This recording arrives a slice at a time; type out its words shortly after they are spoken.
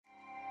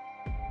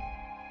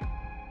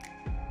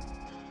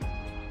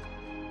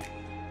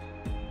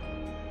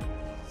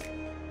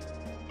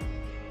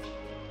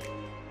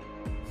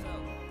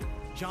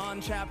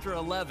John chapter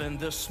 11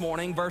 this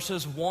morning,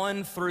 verses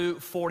 1 through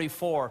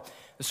 44.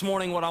 This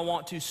morning, what I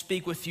want to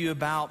speak with you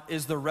about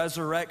is the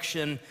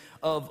resurrection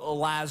of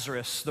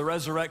Lazarus. The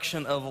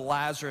resurrection of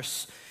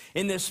Lazarus.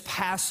 In this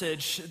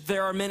passage,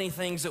 there are many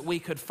things that we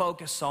could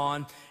focus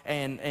on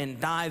and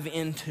dive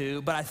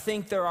into, but I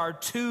think there are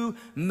two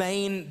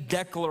main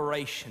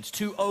declarations,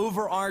 two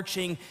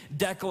overarching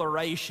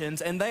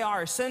declarations, and they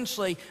are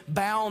essentially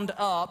bound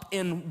up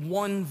in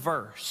one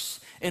verse,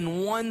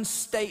 in one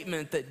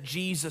statement that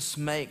Jesus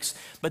makes.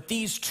 But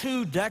these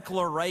two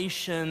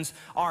declarations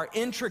are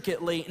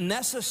intricately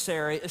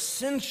necessary,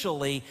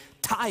 essentially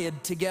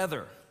tied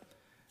together.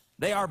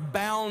 They are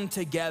bound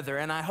together,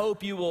 and I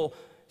hope you will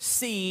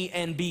see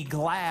and be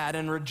glad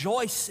and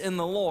rejoice in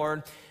the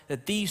Lord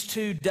that these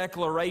two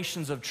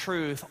declarations of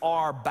truth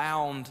are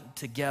bound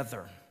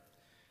together.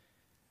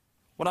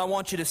 What I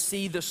want you to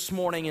see this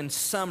morning in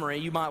summary,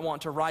 you might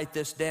want to write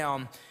this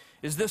down,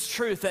 is this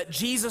truth that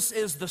Jesus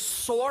is the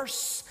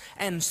source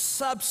and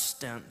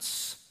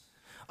substance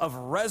of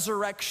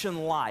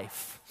resurrection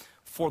life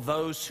for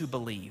those who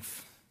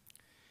believe.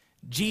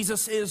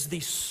 Jesus is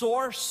the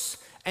source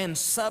and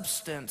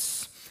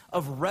substance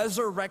of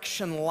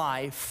resurrection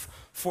life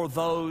for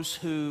those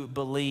who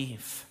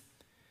believe.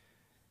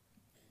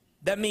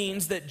 That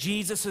means that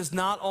Jesus is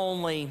not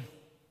only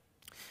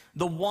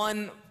the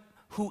one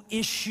who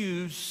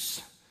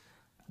issues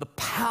the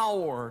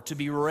power to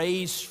be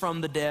raised from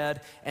the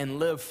dead and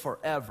live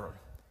forever.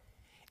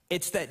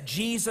 It's that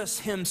Jesus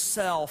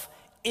himself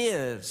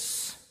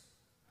is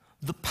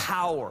the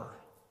power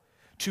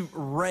to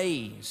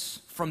raise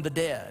from the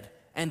dead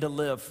and to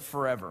live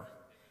forever.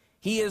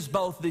 He is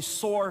both the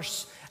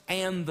source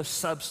and the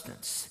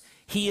substance.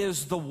 He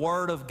is the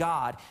Word of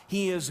God.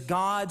 He is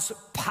God's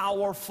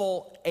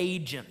powerful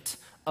agent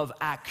of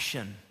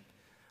action.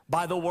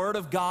 By the Word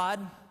of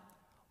God,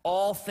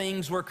 all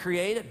things were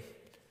created.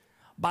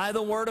 By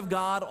the Word of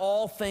God,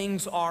 all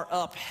things are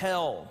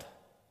upheld.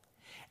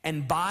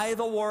 And by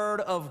the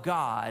Word of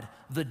God,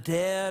 the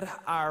dead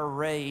are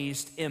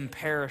raised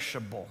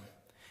imperishable,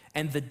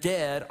 and the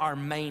dead are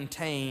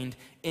maintained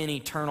in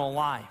eternal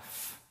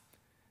life.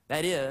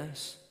 That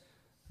is,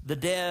 the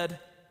dead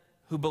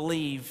who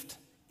believed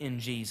in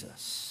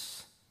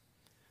Jesus,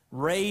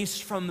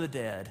 raised from the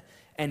dead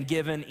and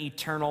given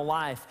eternal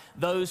life.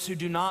 Those who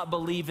do not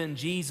believe in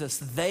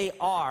Jesus,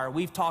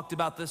 we've talked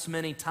about this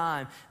many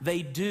times,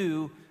 they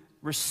do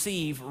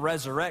receive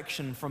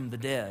resurrection from the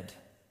dead,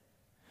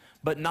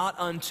 but not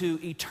unto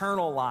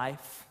eternal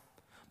life,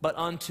 but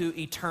unto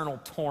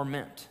eternal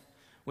torment,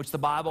 which the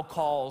Bible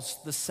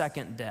calls the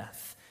second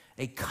death,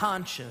 a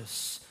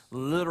conscious,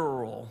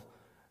 literal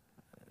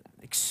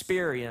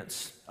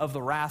experience of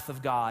the wrath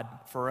of God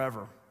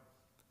forever.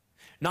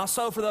 Not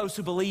so for those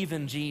who believe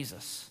in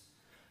Jesus.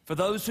 For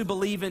those who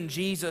believe in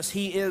Jesus,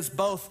 he is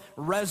both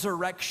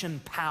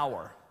resurrection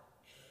power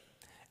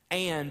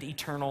and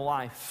eternal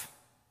life.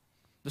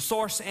 The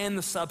source and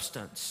the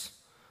substance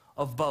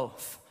of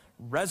both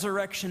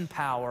resurrection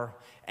power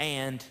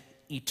and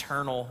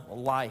eternal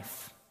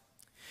life.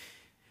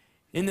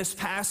 In this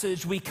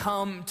passage, we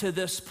come to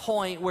this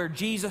point where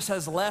Jesus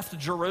has left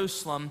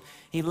Jerusalem.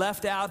 He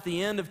left out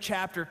the end of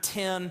chapter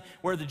 10,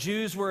 where the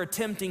Jews were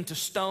attempting to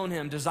stone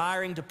him,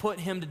 desiring to put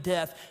him to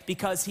death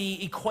because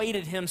he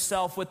equated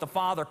himself with the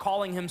Father,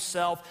 calling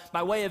himself,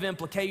 by way of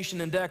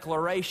implication and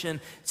declaration,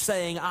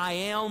 saying, I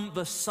am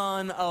the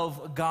Son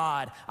of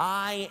God.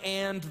 I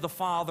and the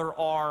Father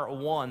are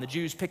one. The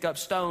Jews pick up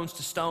stones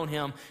to stone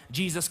him.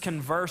 Jesus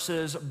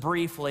converses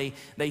briefly.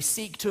 They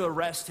seek to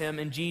arrest him,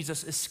 and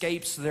Jesus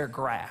escapes their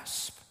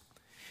grasp.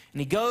 And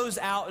he goes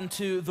out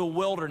into the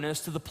wilderness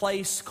to the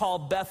place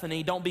called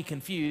Bethany. Don't be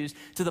confused.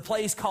 To the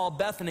place called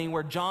Bethany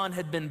where John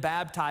had been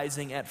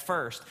baptizing at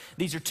first.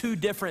 These are two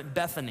different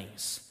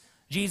Bethanies.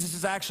 Jesus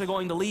is actually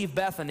going to leave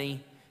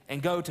Bethany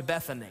and go to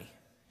Bethany.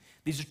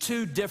 These are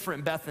two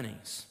different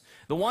Bethanies.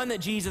 The one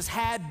that Jesus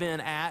had been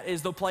at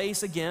is the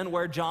place, again,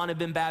 where John had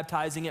been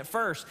baptizing at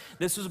first.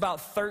 This was about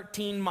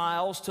 13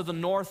 miles to the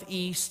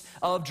northeast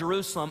of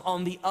Jerusalem,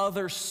 on the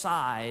other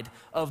side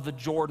of the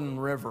Jordan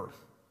River.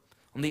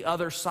 On the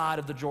other side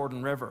of the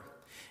Jordan River.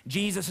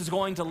 Jesus is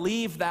going to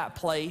leave that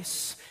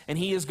place, and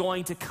he is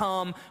going to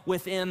come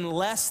within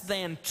less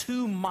than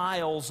 2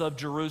 miles of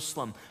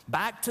Jerusalem,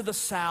 back to the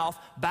south,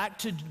 back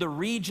to the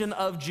region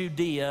of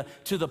Judea,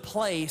 to the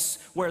place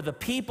where the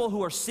people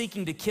who are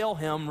seeking to kill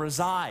him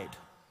reside.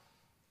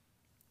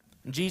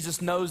 And Jesus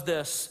knows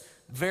this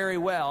very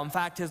well. In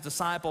fact, his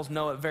disciples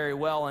know it very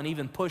well and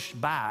even push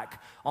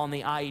back on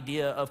the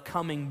idea of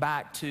coming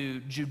back to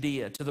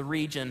Judea, to the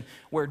region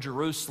where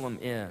Jerusalem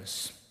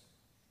is.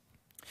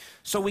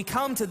 So we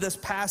come to this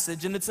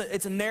passage, and it's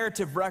a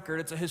narrative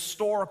record. It's a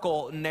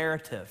historical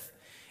narrative.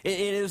 It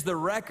is the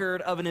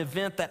record of an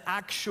event that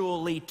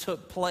actually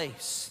took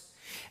place.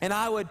 And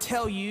I would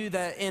tell you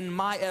that in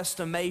my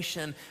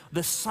estimation,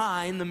 the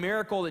sign, the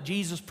miracle that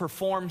Jesus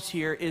performs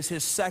here is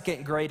his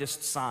second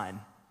greatest sign.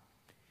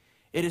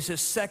 It is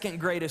his second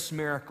greatest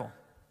miracle.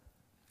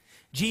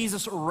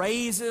 Jesus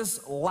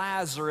raises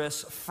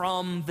Lazarus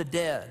from the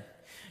dead.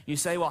 You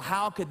say, well,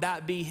 how could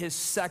that be his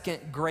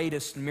second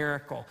greatest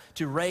miracle,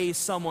 to raise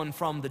someone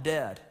from the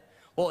dead?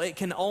 Well, it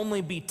can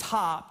only be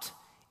topped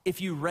if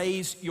you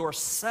raise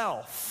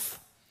yourself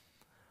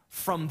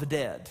from the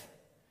dead,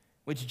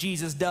 which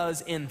Jesus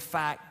does in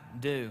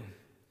fact do.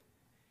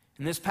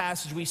 In this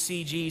passage, we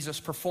see Jesus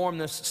perform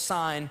this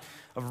sign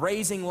of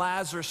raising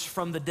Lazarus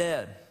from the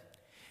dead.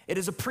 It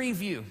is a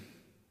preview.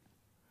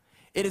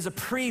 It is a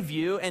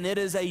preview, and it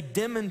is a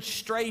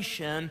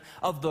demonstration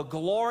of the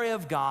glory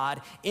of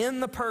God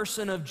in the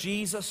person of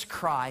Jesus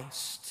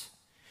Christ,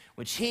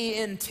 which he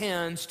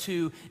intends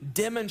to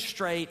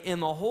demonstrate in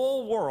the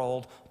whole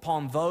world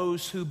upon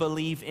those who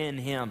believe in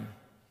him.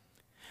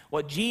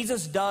 What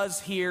Jesus does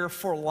here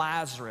for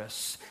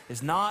Lazarus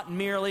is not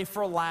merely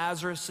for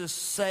Lazarus'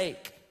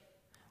 sake.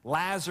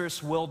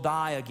 Lazarus will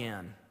die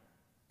again.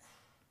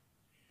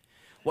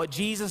 What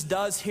Jesus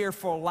does here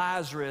for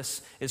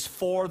Lazarus is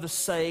for the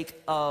sake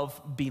of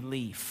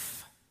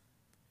belief.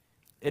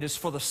 It is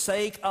for the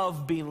sake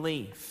of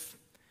belief.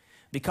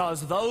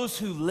 Because those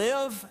who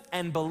live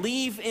and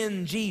believe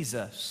in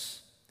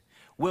Jesus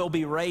will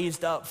be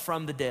raised up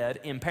from the dead,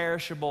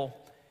 imperishable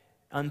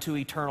unto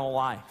eternal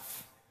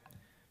life.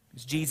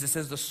 Because Jesus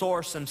is the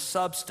source and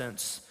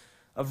substance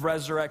of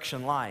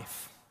resurrection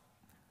life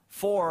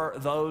for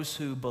those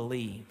who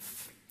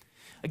believe.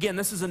 Again,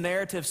 this is a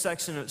narrative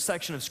section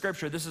of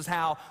Scripture. This is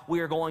how we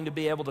are going to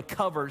be able to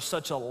cover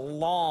such a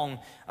long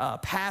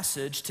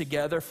passage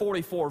together,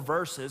 44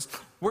 verses.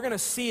 We're going to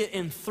see it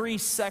in 3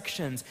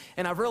 sections,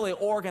 and I've really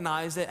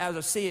organized it, as I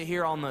see it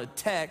here on the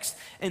text,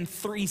 in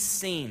 3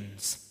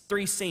 scenes.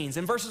 3 scenes.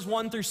 In verses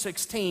 1 through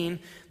 16,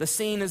 the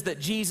scene is that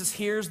Jesus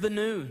hears the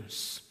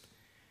news.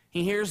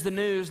 He hears the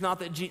news, not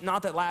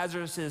that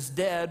Lazarus is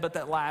dead, but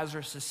that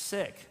Lazarus is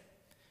sick.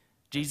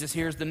 Jesus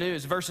hears the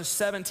news. Verses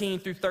 17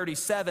 through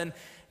 37,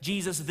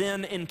 Jesus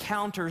then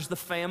encounters the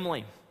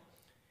family.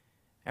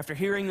 After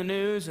hearing the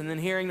news and then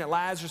hearing that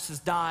Lazarus has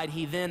died,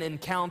 he then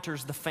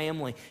encounters the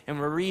family. And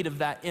we read of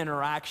that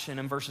interaction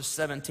in verses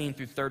 17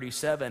 through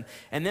 37.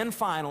 And then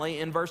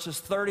finally, in verses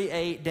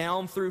 38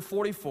 down through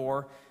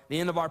 44, the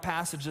end of our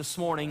passage this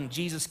morning,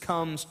 Jesus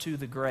comes to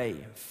the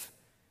grave.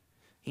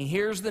 He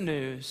hears the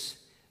news,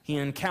 he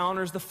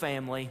encounters the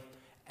family,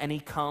 and he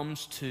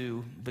comes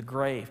to the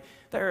grave.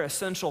 There are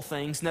essential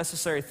things,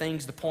 necessary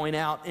things to point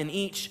out in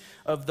each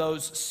of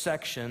those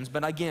sections.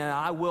 But again,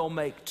 I will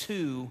make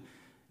 2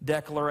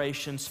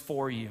 declarations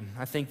for you.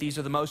 I think these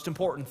are the most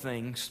important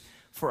things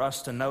for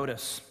us to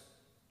notice.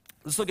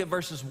 Let's look at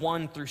verses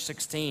 1 through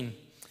 16.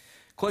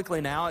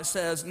 Quickly now, it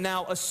says,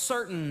 "Now a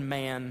certain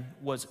man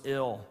was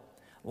ill,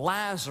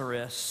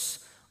 Lazarus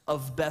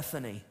of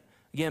Bethany."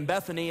 Again,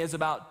 Bethany is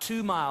about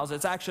 2 miles.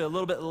 It's actually a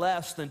little bit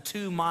less than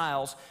 2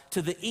 miles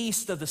to the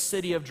east of the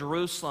city of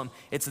Jerusalem.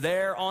 It's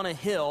there on a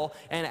hill,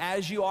 and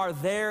as you are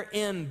there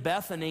in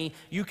Bethany,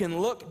 you can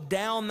look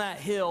down that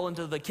hill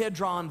into the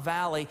Kidron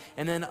Valley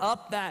and then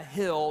up that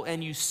hill,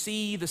 and you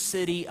see the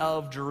city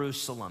of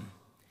Jerusalem.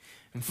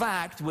 In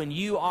fact, when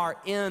you are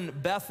in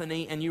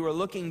Bethany and you are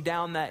looking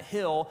down that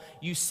hill,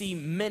 you see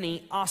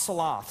many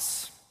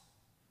oceloths.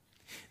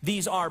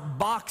 These are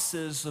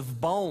boxes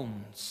of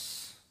bones.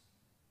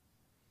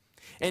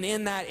 And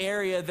in that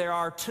area, there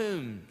are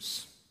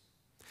tombs.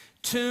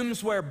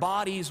 Tombs where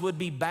bodies would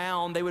be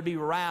bound, they would be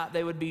wrapped,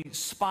 they would be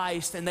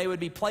spiced, and they would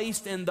be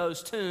placed in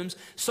those tombs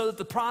so that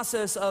the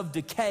process of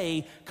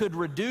decay could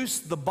reduce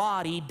the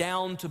body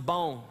down to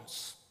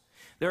bones.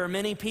 There are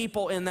many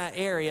people in that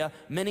area,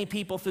 many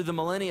people through the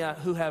millennia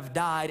who have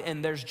died,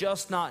 and there's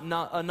just not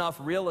enough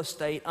real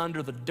estate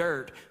under the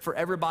dirt for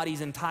everybody's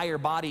entire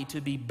body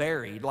to be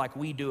buried like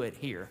we do it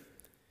here.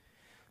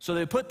 So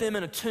they put them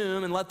in a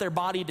tomb and let their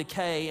body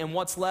decay, and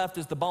what's left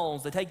is the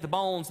bones. They take the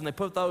bones and they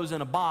put those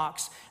in a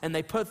box, and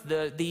they put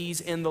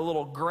these in the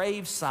little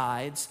grave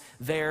sides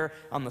there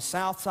on the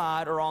south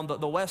side, or on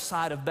the west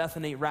side of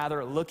Bethany,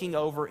 rather, looking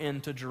over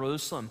into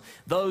Jerusalem.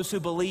 Those who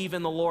believe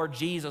in the Lord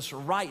Jesus,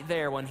 right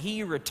there, when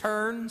he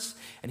returns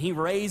and he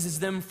raises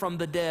them from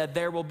the dead,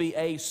 there will be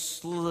a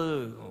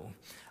slew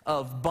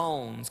of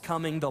bones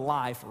coming to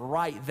life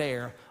right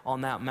there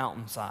on that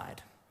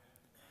mountainside.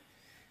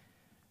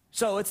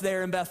 So it's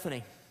there in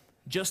Bethany,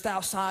 just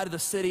outside of the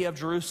city of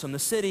Jerusalem, the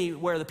city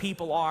where the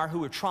people are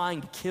who are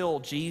trying to kill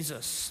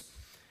Jesus.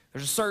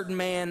 There's a certain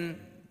man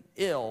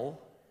ill,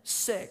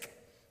 sick,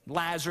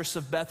 Lazarus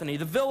of Bethany,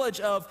 the village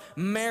of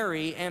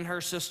Mary and her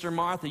sister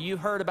Martha. You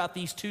heard about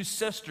these 2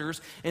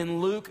 sisters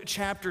in Luke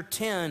chapter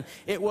 10.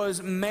 It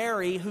was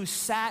Mary who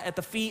sat at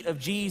the feet of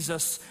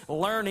Jesus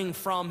learning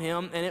from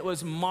him, and it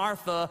was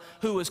Martha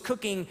who was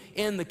cooking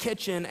in the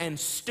kitchen and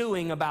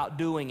stewing about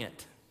doing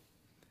it.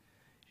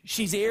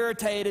 She's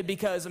irritated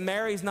because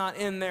Mary's not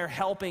in there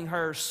helping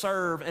her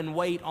serve and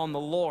wait on the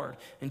Lord.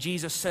 And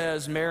Jesus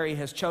says Mary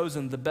has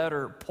chosen the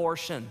better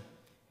portion.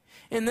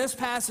 In this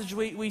passage,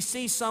 we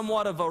see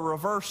somewhat of a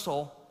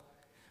reversal.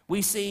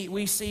 We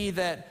see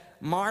that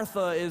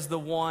Martha is the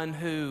one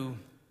who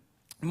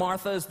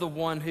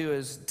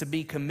is to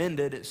be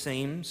commended, it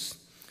seems.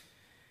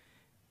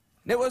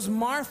 It was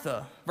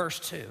Martha, verse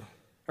 2.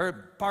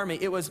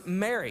 It was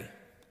Mary.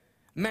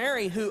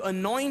 Mary, who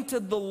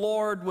anointed the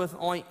Lord with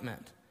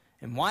ointment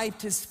and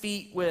wiped his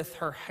feet with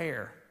her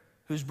hair,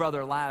 whose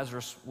brother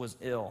Lazarus was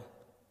ill.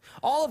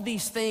 All of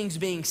these things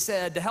being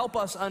said to help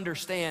us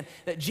understand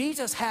that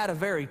Jesus had a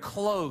very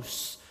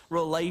close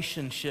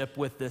relationship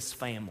with this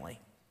family.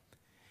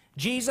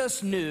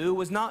 Jesus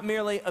was not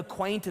merely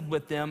acquainted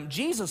with them.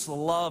 Jesus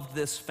loved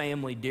this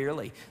family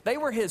dearly. They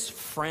were his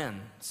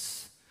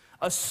friends.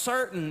 A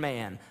certain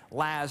man,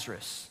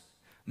 Lazarus,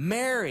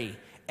 Mary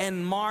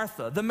and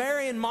Martha, the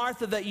Mary and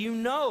Martha that you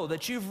know,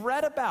 that you've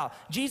read about.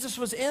 Jesus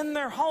was in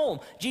their home.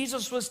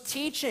 Jesus was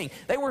teaching.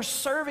 They were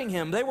serving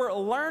him. They were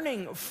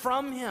learning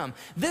from him.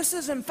 This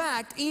is, in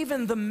fact,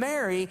 even the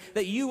Mary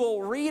that you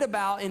will read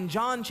about in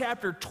John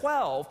chapter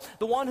 12,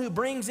 the one who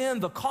brings in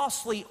the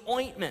costly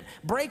ointment,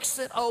 breaks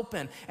it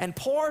open, and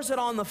pours it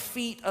on the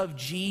feet of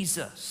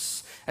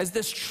Jesus as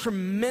this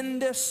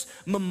tremendous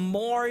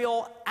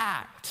memorial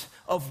act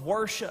of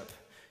worship.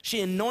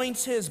 She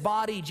anoints his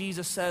body,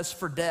 Jesus says,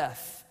 for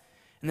death.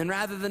 And then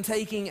rather than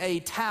taking a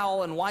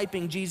towel and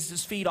wiping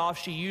Jesus' feet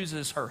off, she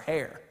uses her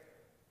hair.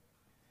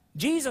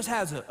 Jesus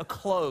has a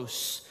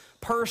close,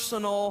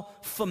 personal,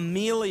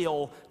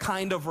 familial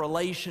kind of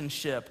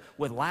relationship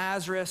with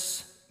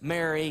Lazarus,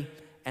 Mary,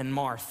 and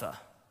Martha.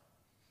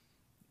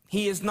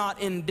 He is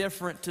not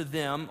indifferent to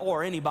them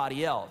or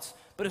anybody else,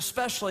 but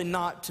especially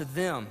not to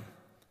them.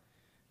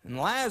 And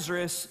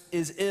Lazarus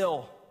is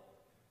ill.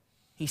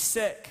 He's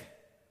sick.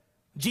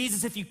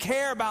 Jesus, if you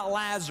care about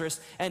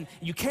Lazarus and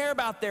you care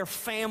about their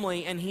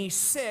family and he's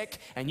sick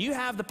and you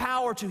have the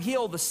power to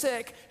heal the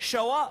sick,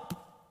 show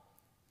up.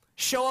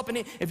 Show up. And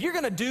if you're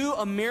going to do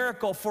a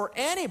miracle for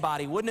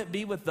anybody, wouldn't it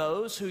be with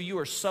those who you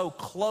are so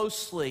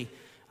closely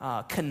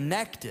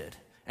connected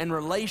and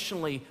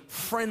relationally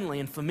friendly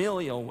and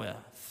familial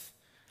with?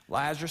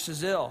 Lazarus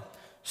is ill.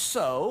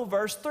 So,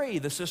 verse 3,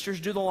 the sisters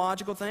do the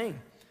logical thing.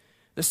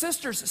 The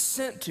sisters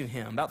sent to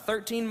him about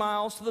 13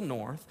 miles to the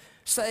north,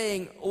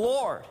 saying,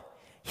 Lord,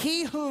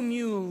 he whom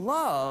you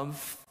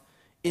love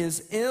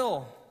is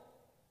ill.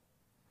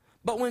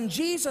 But when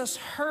Jesus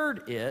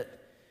heard it,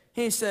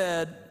 he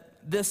said,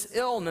 this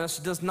illness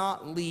does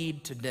not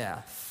lead to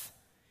death.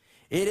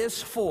 It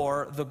is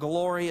for the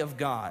glory of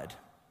God,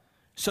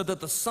 so that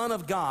the Son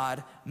of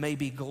God may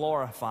be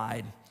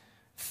glorified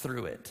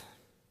through it.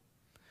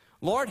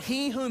 Lord,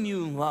 he whom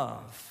you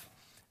love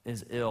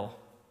is ill.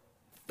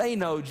 They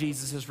know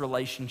Jesus'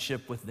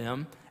 relationship with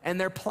them,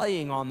 and they're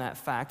playing on that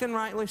fact, and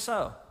rightly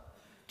so.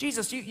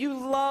 Jesus, you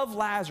love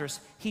Lazarus.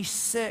 He's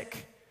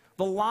sick.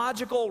 The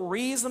logical,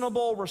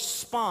 reasonable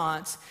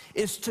response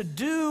is to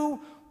do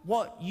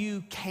what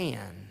you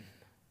can.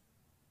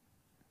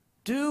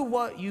 Do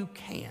what you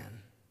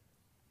can.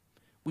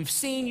 We've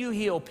seen you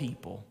heal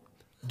people.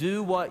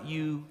 Do what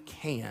you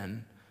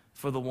can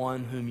for the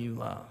one whom you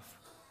love.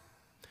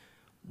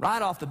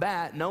 Right off the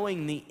bat,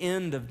 knowing the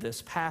end of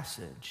this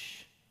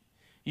passage,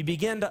 you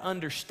begin to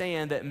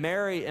understand that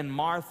Mary and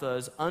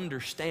Martha's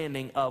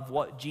understanding of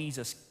what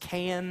Jesus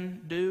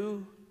can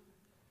do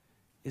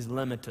is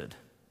limited.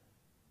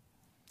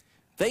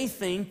 They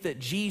think that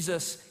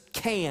Jesus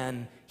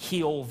can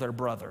heal their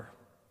brother.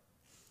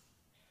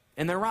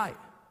 And they're right.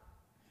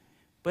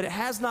 But it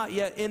has not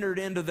yet entered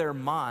into their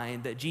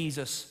mind that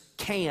Jesus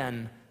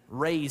can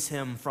raise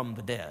him from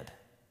the dead.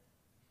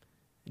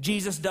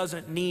 Jesus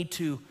doesn't need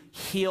to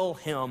heal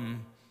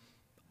him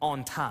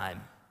on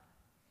time.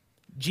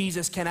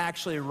 Jesus can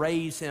actually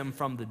raise him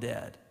from the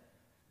dead.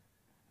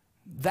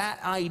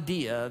 That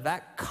idea,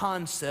 that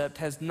concept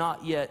has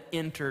not yet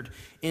entered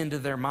into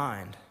their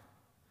mind.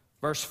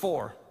 Verse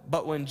 4,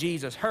 but when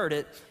Jesus heard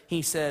it,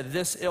 he said,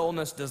 this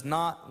illness does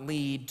not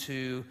lead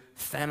to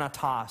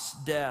thanatos,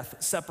 death,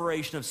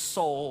 separation of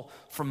soul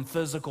from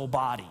physical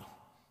body.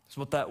 That's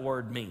what that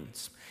word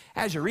means.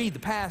 As you read the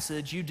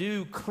passage, you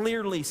do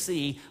clearly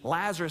see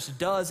Lazarus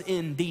does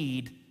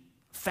indeed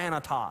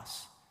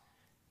thanatos.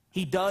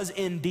 He does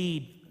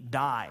indeed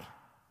die.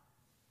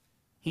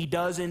 He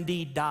does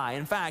indeed die.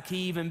 In fact, he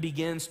even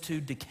begins to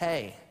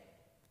decay.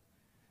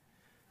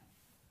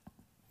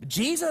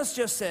 Jesus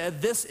just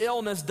said this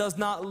illness does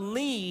not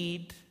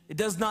lead, it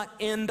does not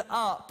end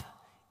up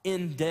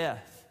in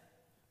death.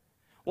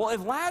 Well,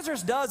 if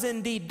Lazarus does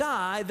indeed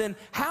die, then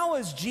how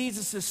is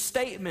Jesus'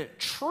 statement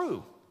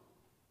true?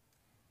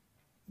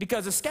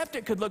 Because a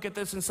skeptic could look at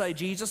this and say,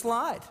 Jesus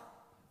lied.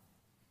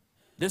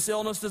 This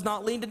illness does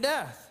not lead to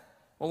death.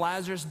 Well,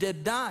 Lazarus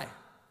did die.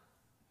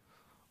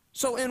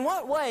 So in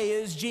what way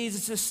is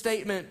Jesus'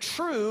 statement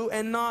true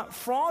and not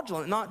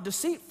fraudulent, not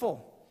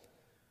deceitful?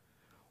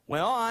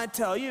 Well, I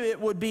tell you,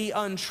 it would be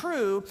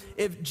untrue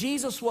if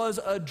Jesus was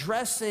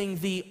addressing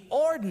the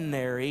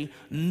ordinary,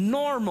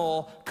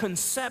 normal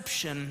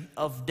conception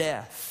of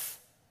death.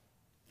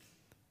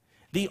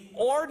 The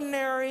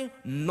ordinary,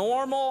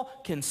 normal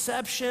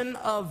conception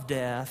of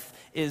death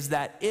is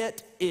that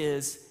it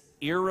is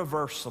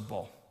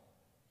irreversible.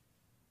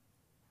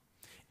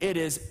 It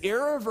is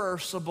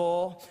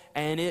irreversible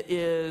and it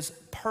is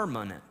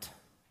permanent.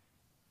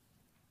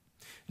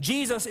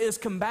 Jesus is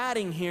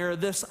combating here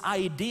this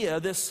idea,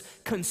 this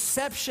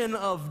conception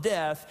of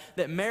death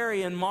that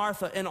Mary and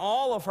Martha and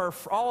all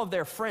of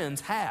their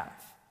friends have.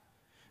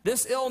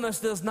 This illness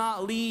does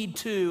not lead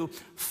to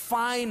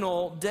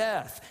final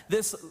death.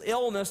 This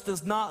illness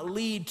does not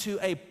lead to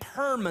a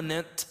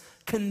permanent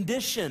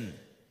condition.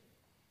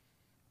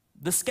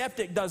 The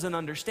skeptic doesn't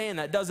understand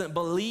that, doesn't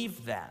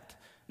believe that.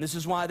 This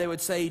is why they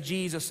would say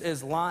Jesus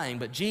is lying.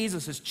 But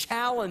Jesus is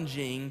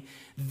challenging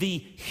the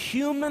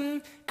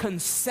human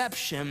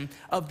conception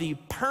of the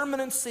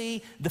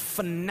permanency, the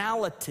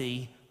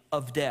finality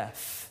of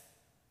death.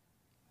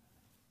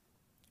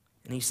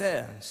 And he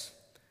says,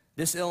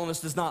 this illness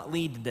does not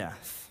lead to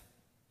death.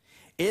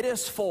 It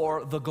is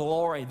for the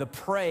glory, the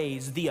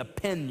praise, the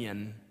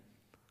opinion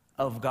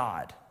of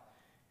God.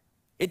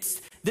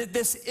 It's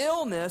this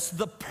illness,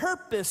 the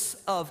purpose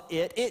of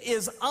it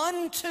is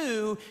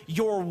unto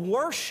your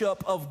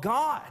worship of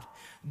God.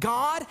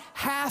 God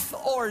hath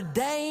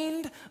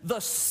ordained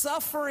the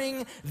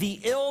suffering,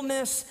 the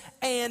illness,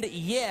 and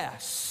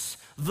yes,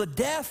 the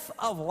death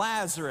of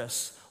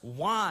Lazarus.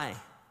 Why?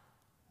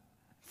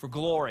 For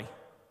glory.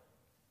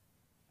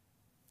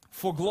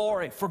 For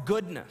glory, for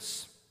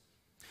goodness.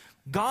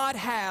 God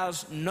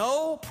has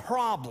no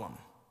problem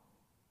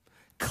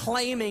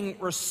claiming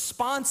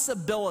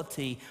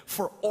responsibility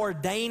for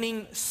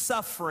ordaining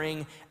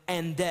suffering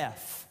and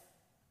death.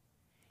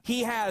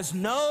 He has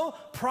no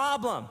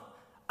problem.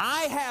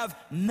 I have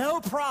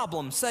no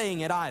problem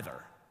saying it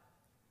either,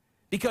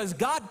 because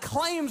God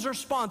claims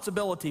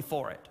responsibility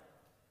for it.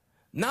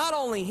 Not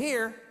only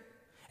here,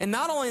 and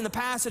not only in the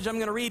passage I'm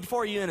going to read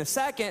for you in a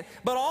second,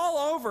 but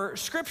all over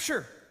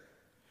Scripture.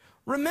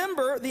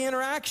 Remember the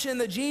interaction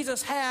that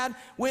Jesus had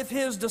with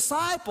his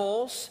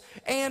disciples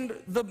and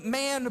the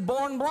man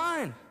born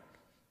blind.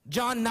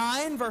 John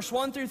 9, verse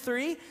 1 through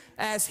 3,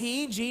 as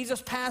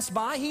Jesus passed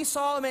by, he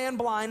saw a man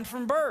blind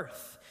from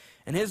birth.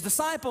 And his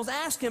disciples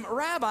asked him,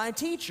 Rabbi,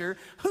 teacher,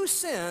 who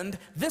sinned,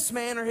 this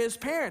man or his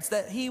parents,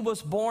 that he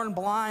was born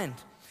blind?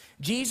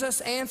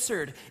 Jesus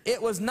answered,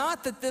 it was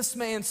not that this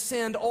man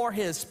sinned or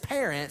his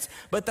parents,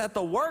 but that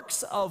the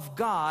works of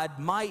God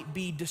might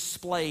be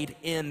displayed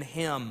in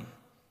him.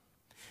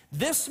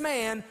 This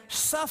man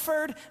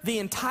suffered the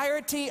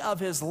entirety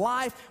of his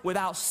life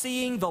without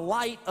seeing the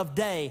light of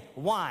day.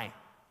 Why?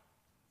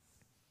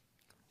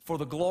 For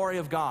the glory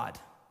of God.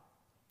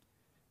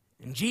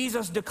 And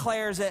Jesus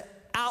declares it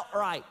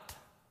outright.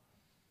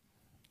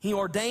 He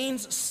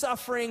ordains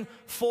suffering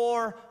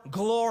for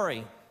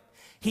glory.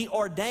 He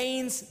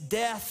ordains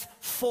death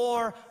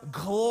for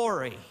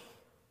glory.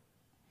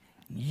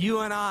 You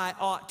and I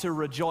ought to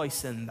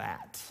rejoice in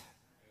that.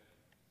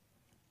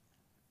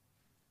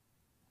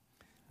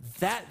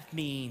 That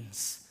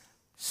means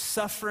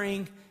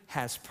suffering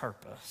has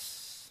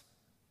purpose.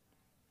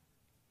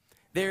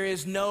 There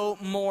is no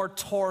more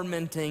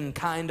tormenting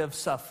kind of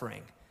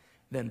suffering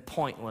than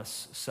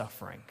pointless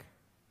suffering.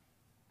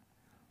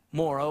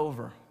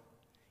 Moreover,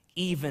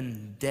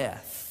 even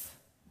death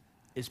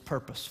is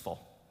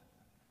purposeful.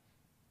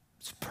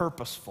 It's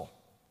purposeful.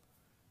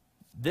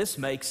 This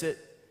makes it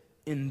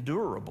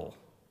endurable.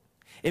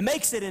 It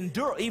makes it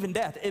endure, even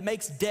death. It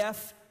makes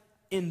death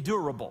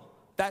endurable.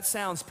 That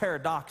sounds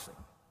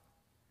paradoxical,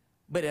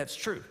 but it's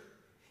true.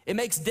 It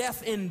makes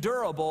death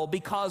endurable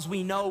because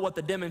we know what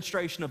the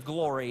demonstration of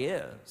glory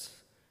is.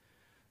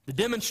 The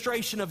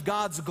demonstration of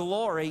God's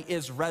glory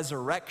is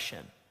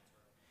resurrection.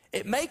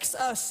 It makes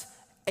us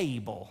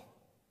able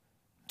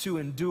to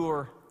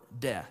endure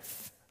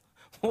death.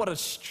 What a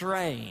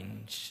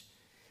strange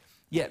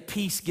yet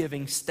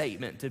peace-giving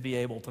statement to be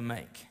able to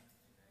make.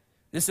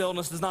 This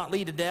illness does not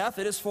lead to death.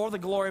 It is for the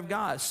glory of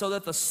God, so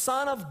that the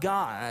Son of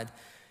God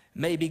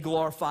may be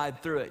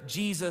glorified through it.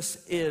 Jesus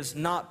is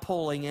not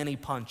pulling any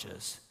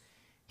punches.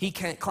 He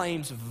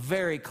claims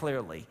very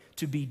clearly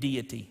to be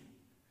deity,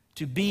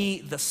 to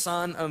be the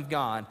Son of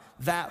God,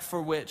 that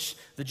for which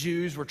the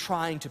Jews were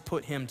trying to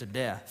put him to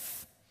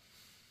death.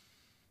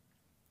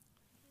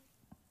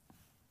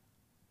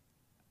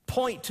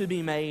 Point to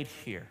be made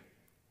here.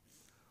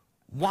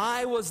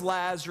 Why was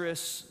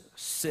Lazarus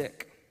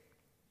sick?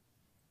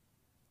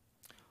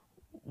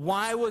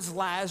 Why was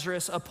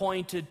Lazarus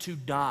appointed to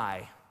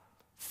die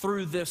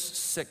through this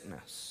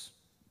sickness?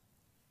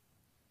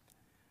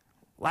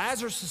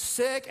 Lazarus is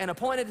sick and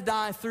appointed to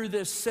die through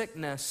this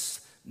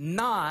sickness,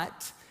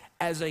 not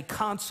as a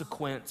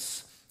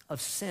consequence of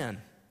sin.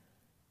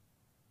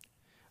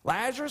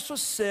 Lazarus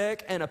was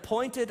sick and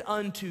appointed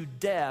unto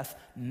death,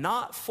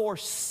 not for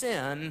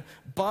sin,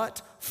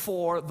 but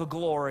for the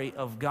glory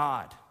of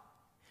God.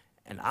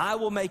 And I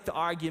will make the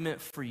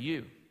argument for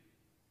you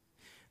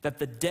that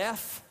the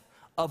death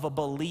of a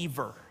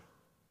believer,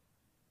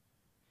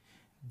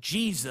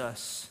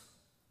 Jesus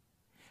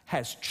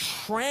has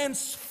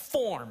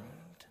transformed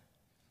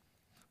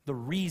the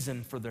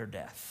reason for their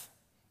death.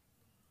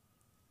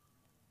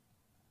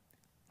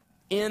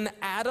 In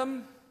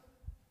Adam,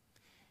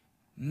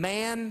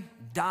 man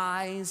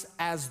dies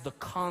as the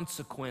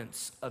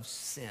consequence of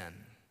sin.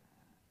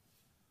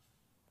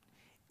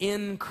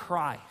 In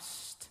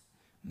Christ,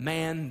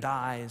 man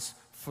dies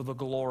for the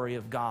glory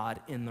of God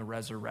in the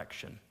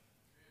resurrection.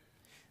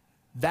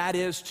 That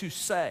is to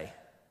say,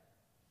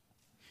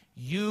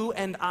 you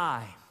and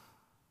I,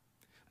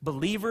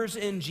 believers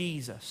in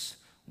Jesus,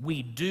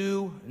 we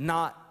do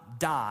not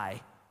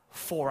die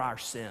for our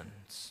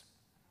sins.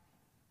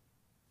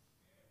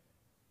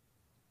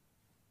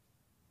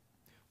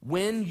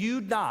 When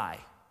you die,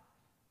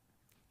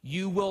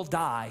 you will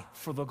die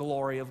for the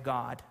glory of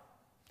God.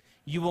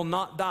 You will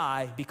not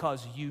die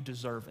because you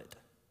deserve it,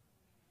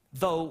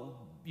 though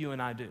you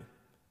and I do.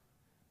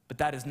 But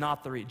that is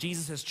not the reason.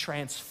 Jesus has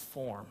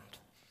transformed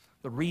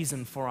the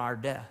reason for our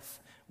death.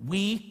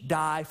 We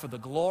die for the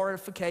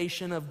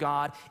glorification of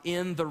God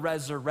in the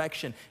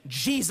resurrection.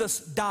 Jesus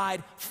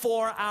died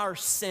for our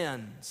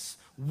sins.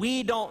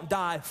 We don't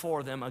die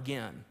for them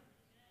again.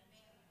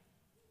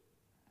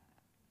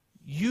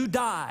 You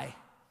die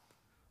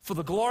for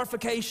the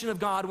glorification of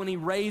God when He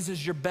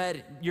raises your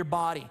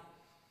body.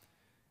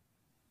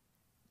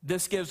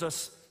 This gives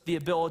us the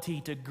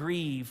ability to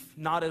grieve,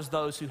 not as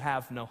those who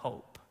have no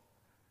hope.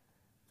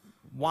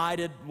 Why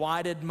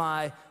did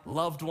my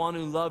loved one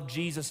who loved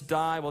Jesus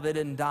die? Well, they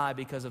didn't die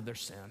because of their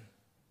sin.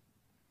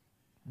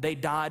 They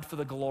died for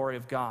the glory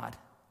of God.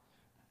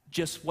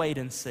 Just wait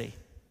and see.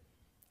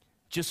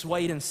 Just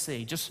wait and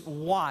see. Just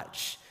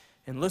watch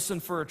and listen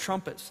for a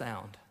trumpet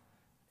sound,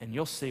 and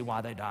you'll see why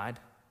they died.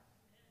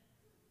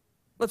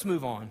 Let's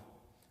move on.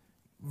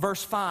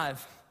 Verse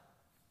 5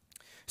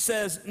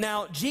 says,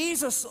 now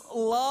Jesus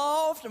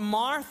loved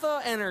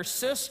Martha and her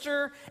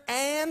sister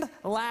and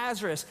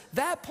Lazarus.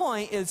 That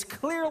point is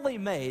clearly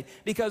made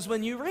because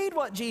when you read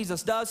what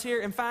Jesus does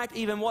here, in fact,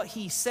 even what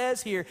He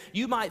says here,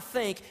 you might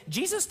think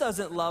Jesus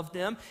doesn't love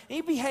them.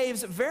 He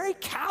behaves very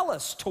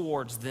callous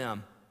towards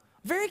them.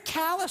 Very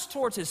callous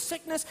towards his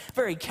sickness,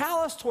 very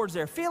callous towards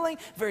their feeling,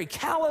 very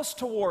callous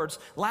towards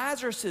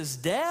Lazarus'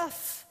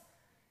 death.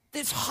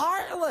 It's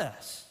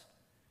heartless.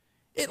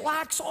 It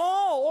lacks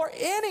all or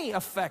any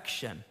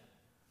affection.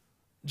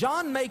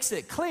 John makes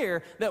it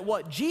clear that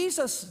what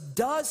Jesus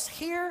does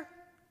here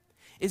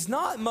is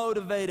not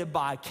motivated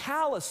by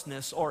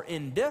callousness or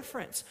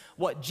indifference.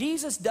 What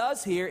Jesus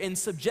does here in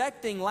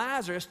subjecting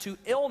Lazarus to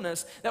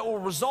illness that will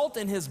result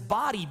in his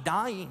body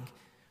dying,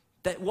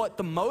 that what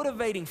the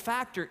motivating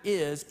factor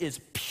is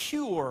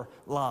pure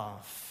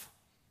love.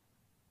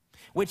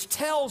 Which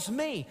tells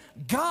me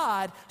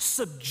God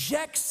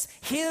subjects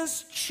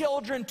His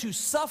children to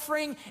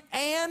suffering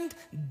and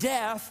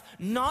death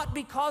not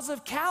because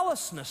of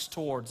callousness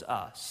towards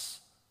us,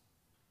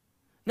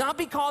 not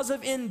because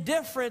of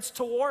indifference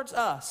towards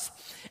us.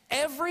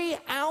 Every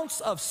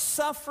ounce of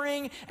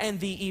suffering and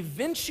the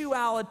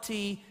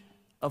eventuality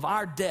of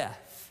our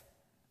death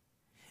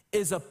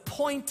is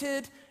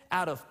appointed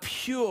out of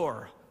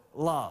pure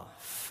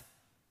love.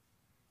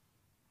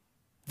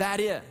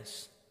 That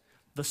is,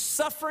 the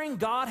suffering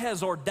God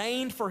has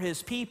ordained for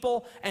His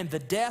people and the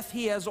death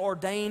He has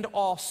ordained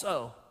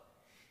also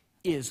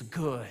is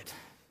good.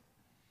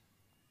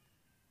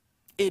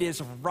 It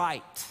is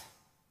right.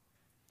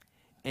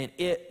 And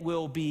it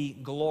will be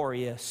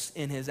glorious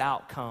in His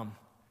outcome.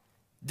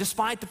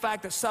 Despite the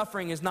fact that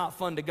suffering is not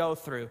fun to go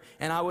through,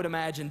 and I would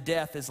imagine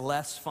death is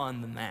less fun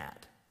than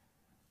that.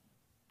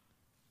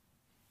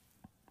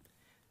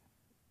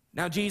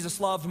 Now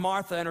Jesus loved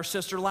Martha and her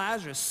sister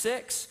Lazarus.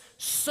 6,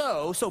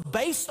 so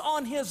based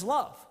on His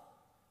love,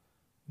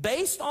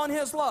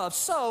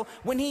 so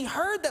when He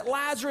heard that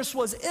Lazarus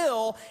was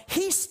ill,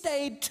 He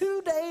stayed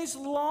 2 days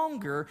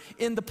longer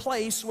in the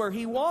place where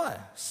he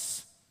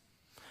was.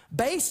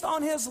 Based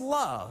on His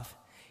love,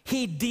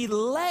 He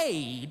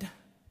delayed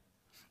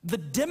the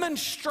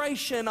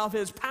demonstration of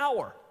His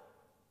power.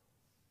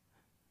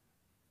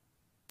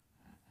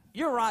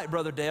 You're right,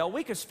 Brother Dale,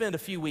 we could spend a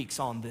few weeks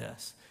on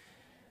this.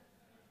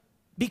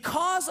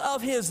 Because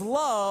of His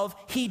love,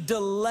 He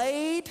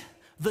delayed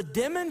the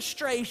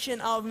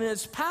demonstration of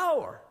His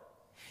power.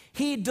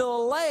 He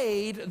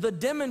delayed the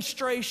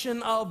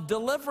demonstration of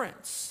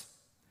deliverance.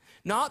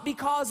 Not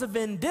because of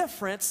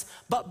indifference,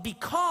 but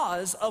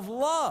because of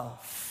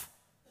love.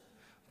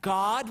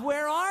 God,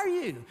 where are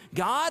you?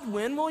 God,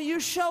 when will you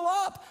show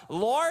up?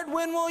 Lord,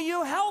 when will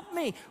you help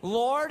me?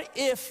 Lord,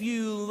 if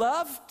you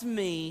loved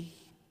me,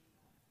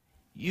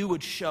 you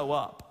would show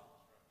up.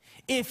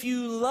 If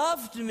you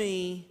loved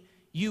me,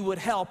 you would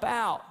help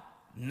out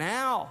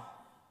now.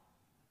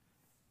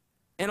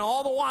 And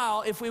all the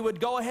while, if we would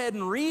go ahead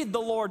and read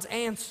the Lord's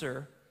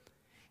answer,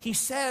 He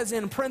says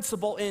in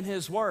principle in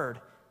His word,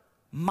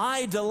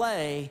 my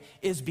delay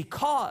is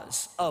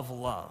because of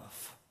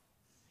love.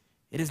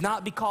 It is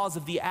not because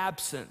of the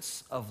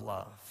absence of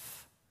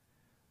love,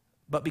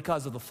 but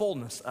because of the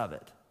fullness of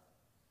it.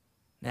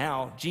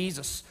 Now,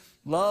 Jesus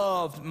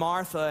loved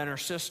Martha and her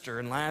sister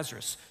and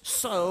Lazarus.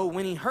 So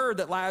when He heard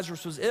that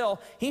Lazarus was ill,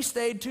 He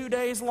stayed 2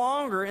 days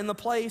longer in the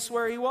place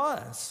where he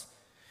was.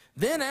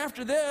 Then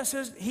after this,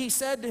 He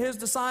said to His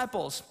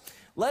disciples,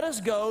 let us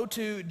go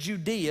to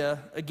Judea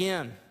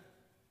again.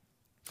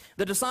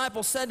 The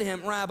disciples said to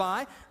Him,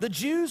 Rabbi, the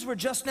Jews were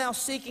just now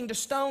seeking to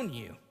stone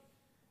you.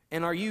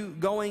 And are you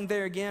going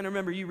there again?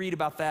 Remember, you read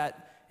about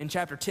that in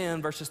chapter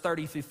 10, verses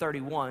 30 through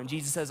 31.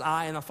 Jesus says,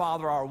 I and the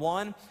Father are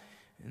one.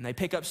 And they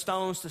pick up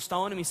stones to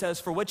stone him. He says,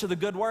 for which of the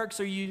good works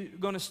are you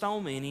going to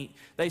stone me? And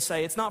they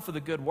say, it's not for the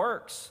good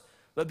works,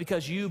 but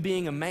because you,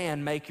 being a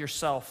man, make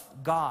yourself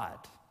God.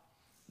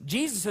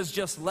 Jesus has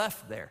just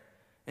left there,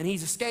 and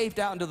he's escaped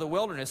out into the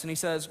wilderness, and he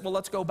says, well,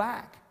 let's go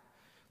back.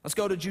 Let's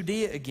go to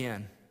Judea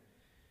again.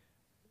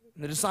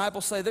 And the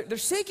disciples say, they're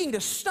seeking to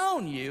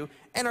stone you,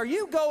 and are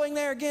you going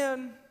there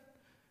again?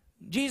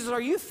 Jesus, are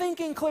you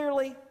thinking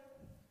clearly?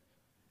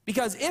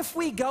 Because if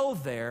we go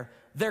there,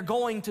 they're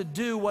going to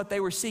do what they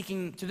were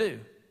seeking to do.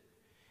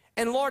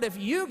 And Lord, if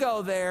you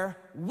go there,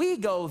 we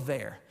go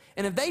there.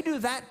 And if they do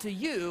that to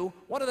you,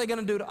 what are they going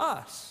to do to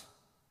us?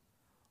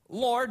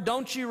 Lord,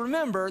 don't you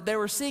remember they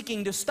were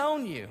seeking to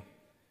stone you?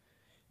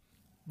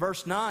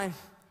 Verse 9,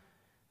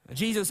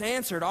 Jesus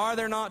answered, are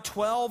there not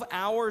 12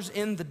 hours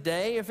in the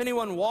day? If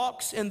anyone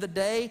walks in the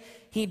day,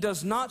 he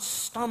does not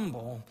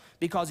stumble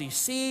because he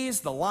sees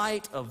the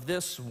light of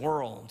this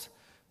world.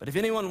 But if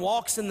anyone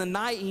walks in the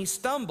night, he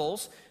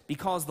stumbles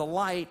because the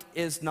light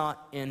is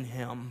not in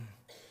him.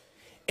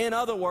 In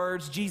other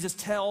words, Jesus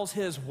tells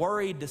his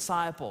worried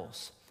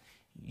disciples,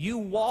 you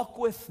walk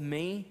with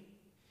me,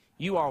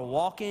 you are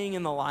walking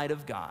in the light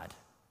of God.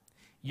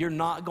 You're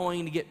not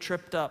going to get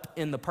tripped up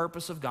in the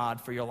purpose of God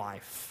for your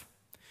life.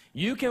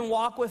 You can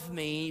walk with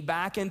me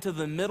back into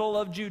the middle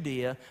of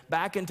Judea,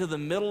 back into the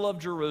middle of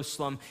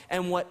Jerusalem,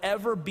 and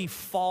whatever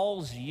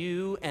befalls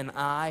you and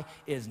I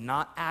is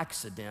not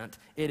accident.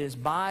 It is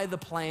by the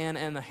plan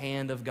and the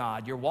hand of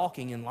God. You're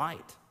walking in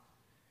light.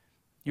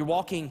 You're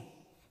walking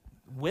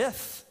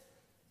with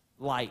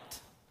light.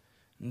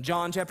 In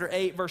John chapter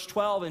 8, verse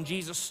 12, and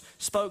Jesus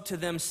spoke to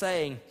them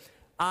saying,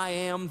 I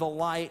am the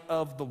light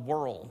of the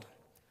world.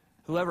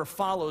 Whoever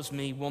follows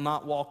me will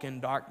not walk in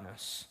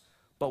darkness,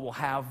 but will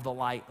have the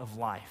light of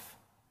life.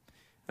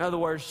 In other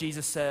words,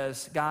 Jesus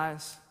says,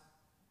 guys,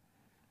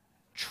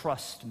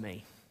 trust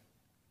me.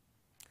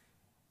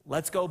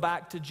 Let's go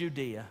back to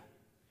Judea.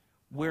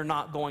 We're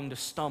not going to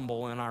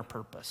stumble in our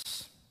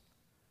purpose.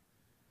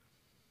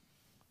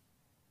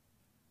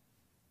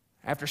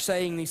 After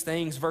saying these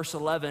things, verse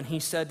 11, he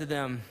said to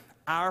them,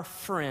 our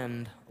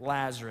friend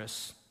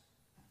Lazarus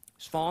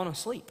has fallen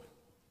asleep,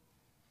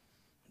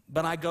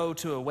 but I go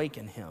to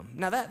awaken him.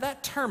 Now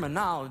that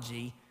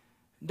terminology,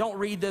 don't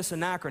read this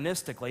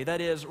anachronistically. That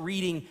is,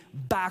 reading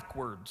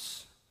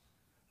backwards.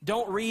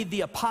 Don't read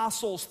the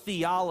apostles'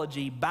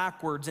 theology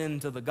backwards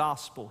into the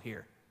gospel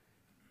here.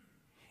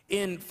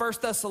 In 1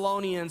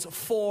 Thessalonians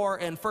 4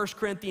 and 1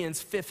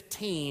 Corinthians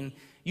 15,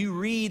 you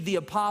read the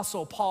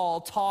apostle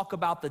Paul talk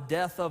about the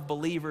death of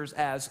believers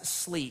as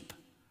sleep,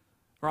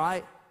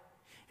 right?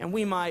 And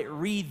we might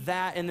read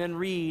that and then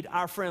read,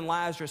 our friend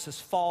Lazarus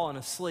has fallen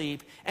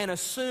asleep, and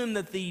assume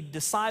that the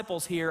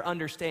disciples here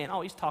understand,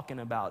 oh, he's talking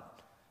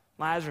about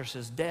Lazarus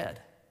is dead.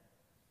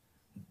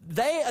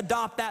 They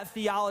adopt that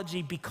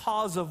theology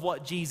because of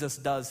what Jesus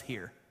does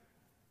here.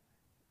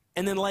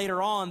 And then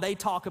later on, they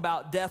talk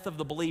about death of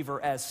the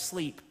believer as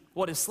sleep.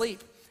 What is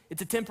sleep?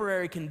 It's a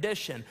temporary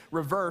condition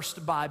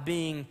reversed by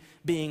being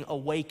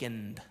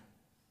awakened.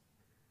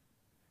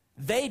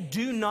 They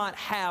do not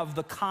have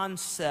the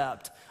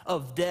concept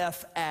of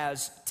death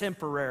as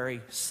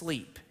temporary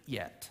sleep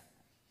yet.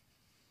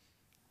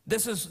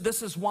 This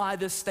is why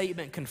this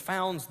statement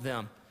confounds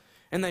them.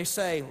 And they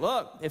say,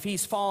 look, if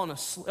he's fallen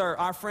asleep, or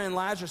our friend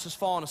Lazarus has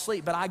fallen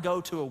asleep, but I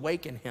go to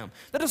awaken him.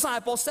 The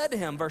disciples said to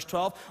him, verse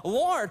 12,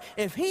 Lord,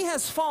 if he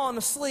has fallen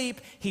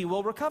asleep, he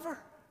will recover.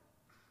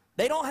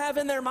 They don't have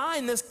in their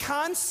mind this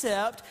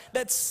concept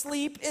that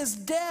sleep is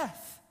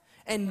death,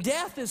 and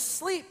death is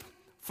sleep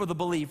for the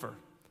believer.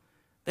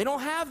 They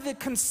don't have the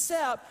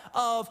concept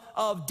of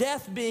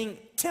death being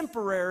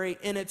temporary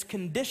in its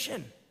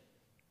condition.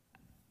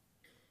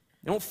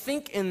 They don't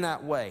think in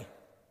that way.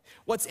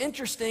 What's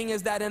interesting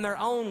is that in their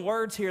own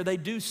words here, they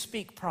do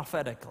speak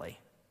prophetically.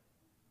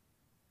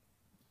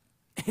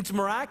 It's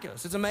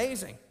miraculous. It's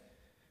amazing.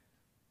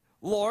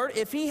 Lord,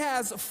 if he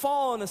has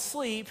fallen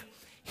asleep,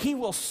 he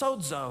will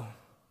sozo.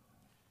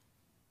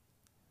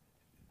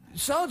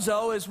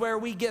 Sozo is where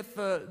we get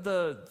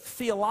the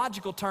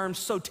theological term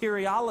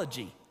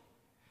soteriology.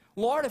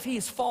 Lord, if he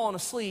has fallen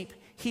asleep,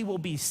 he will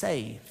be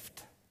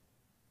saved.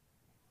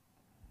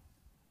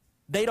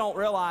 They don't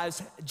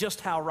realize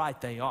just how right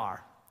they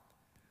are.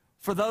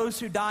 For those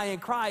who die in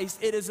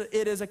Christ, it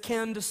is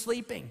akin to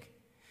sleeping.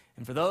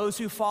 And for those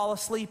who fall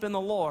asleep in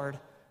the Lord,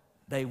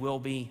 they will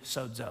be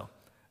sozo.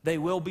 They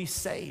will be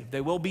saved.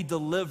 They will be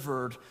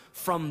delivered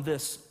from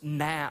this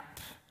nap,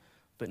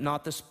 but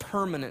not this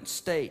permanent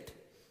state.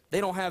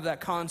 They don't have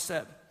that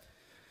concept.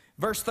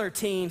 Verse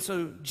 13,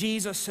 so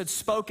Jesus had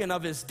spoken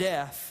of his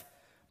death,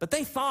 but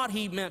they thought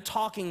he meant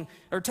talking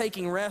or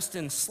taking rest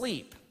in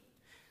sleep.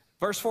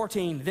 Verse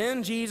 14,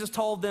 then Jesus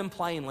told them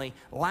plainly,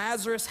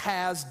 Lazarus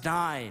has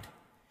died,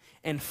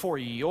 and for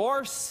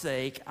your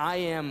sake I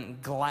am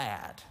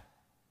glad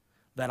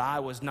that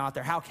I was not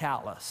there. How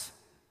callous.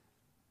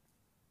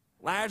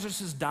 Lazarus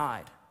has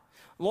died.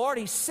 Lord,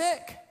 he's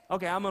sick.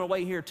 Okay, I'm going to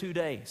wait here 2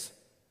 days.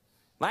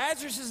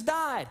 Lazarus has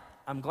died.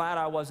 I'm glad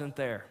I wasn't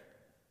there.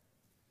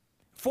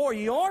 For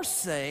your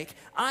sake,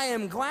 I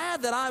am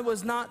glad that I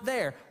was not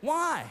there.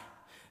 Why?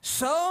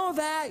 So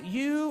that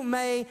you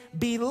may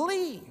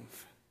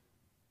believe.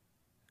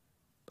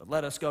 But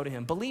let us go to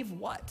him. Believe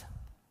what?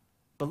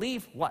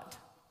 Believe what?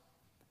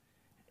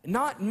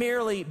 Not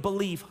merely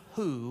believe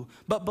who,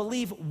 but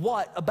believe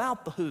what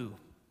about the who.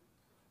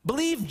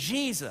 Believe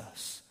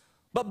Jesus,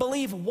 but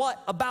believe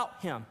what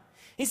about him.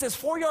 He says,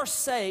 for your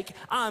sake,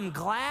 I'm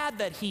glad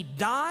that he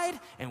died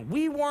and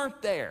we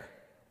weren't there.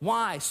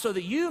 Why? So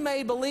that you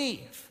may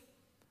believe.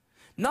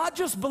 Not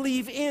just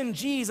believe in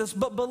Jesus,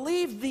 but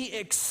believe the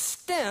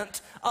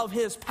extent of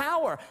his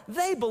power.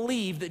 They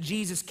believe that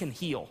Jesus can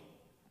heal.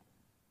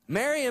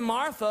 Mary and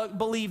Martha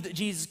believe that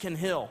Jesus can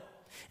heal.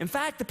 In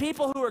fact, the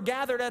people who are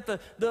gathered at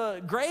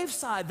the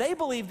graveside, they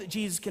believe that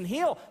Jesus can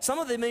heal. Some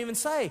of them even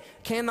say,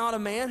 cannot a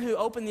man who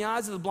opened the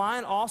eyes of the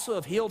blind also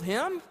have healed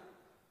him?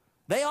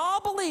 They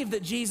all believe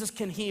that Jesus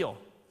can heal.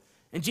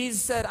 And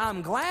Jesus said,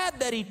 I'm glad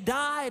that he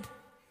died,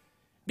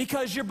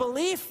 because your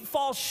belief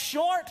falls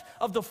short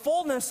of the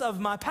fullness of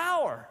my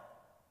power.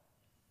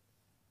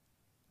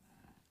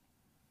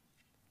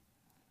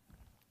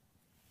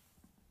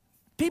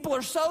 People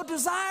are so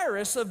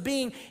desirous of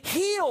being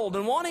healed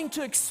and wanting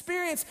to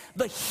experience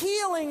the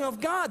healing of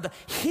God, the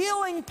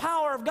healing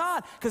power of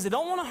God, because they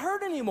don't want to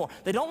hurt anymore.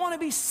 They don't want to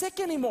be sick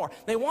anymore.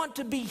 They want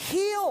to be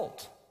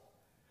healed.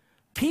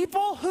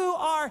 People who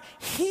are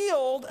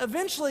healed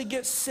eventually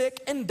get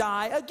sick and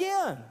die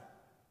again.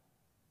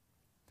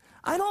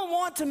 I don't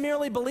want to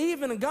merely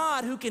believe in a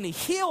God who can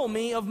heal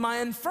me of my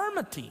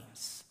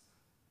infirmities.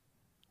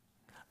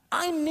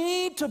 I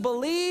need to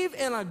believe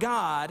in a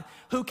God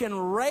who can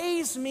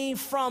raise me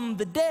from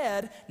the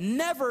dead,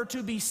 never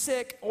to be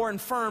sick or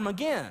infirm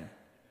again.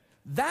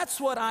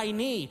 That's what I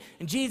need.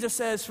 And Jesus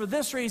says, for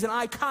this reason,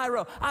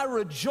 I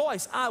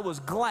rejoice, I was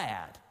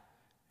glad.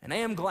 And I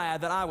am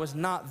glad that I was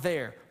not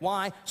there.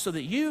 Why? So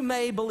that you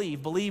may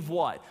believe. Believe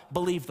what?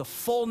 Believe the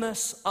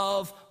fullness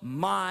of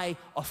my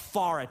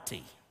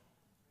authority.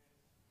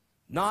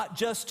 Not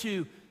just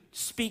to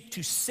speak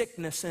to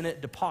sickness and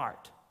it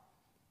depart,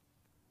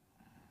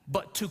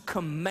 but to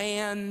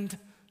command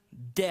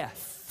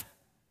death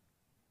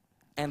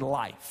and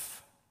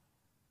life.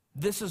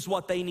 This is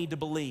what they need to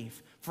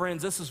believe.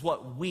 Friends, this is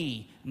what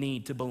we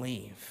need to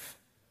believe.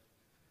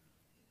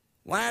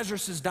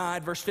 Lazarus has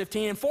died, verse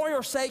 15, and for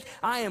your sake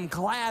I am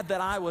glad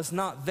that I was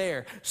not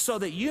there, so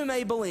that you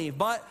may believe,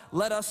 but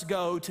let us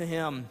go to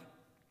him.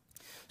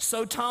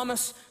 So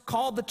Thomas,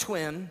 called the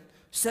twin,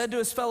 said to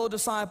his fellow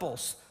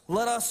disciples,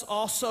 let us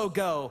also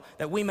go,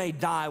 that we may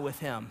die with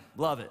him.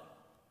 Love it.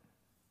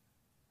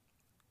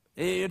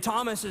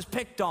 Thomas is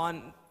picked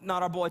on,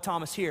 not our boy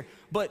Thomas here,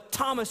 but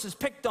Thomas is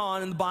picked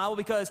on in the Bible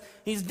because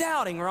he's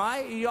doubting,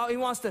 right?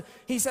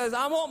 He says,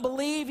 I won't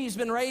believe he's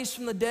been raised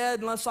from the dead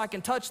unless I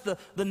can touch the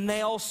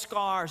nail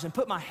scars and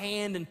put my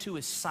hand into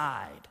his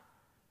side.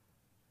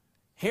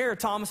 Here,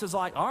 Thomas is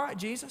like, all right,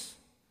 Jesus,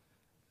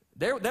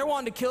 they're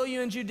wanting to kill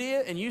you in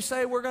Judea, and you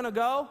say we're going to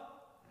go?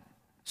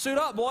 Suit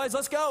up, boys,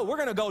 let's go. We're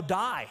going to go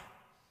die.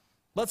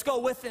 Let's go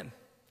with him.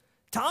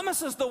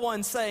 Thomas is the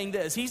one saying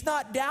this. He's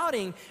not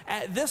doubting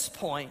at this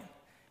point.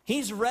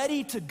 He's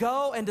ready to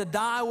go and to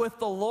die with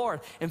the Lord.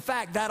 In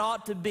fact, that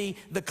ought to be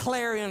the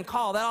clarion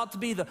call. That ought to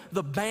be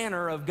the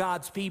banner of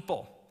God's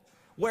people.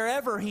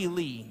 Wherever he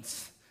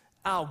leads,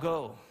 I'll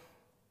go.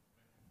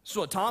 That's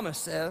what Thomas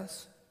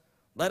says.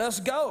 Let us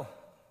go,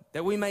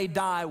 that we may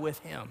die with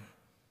him.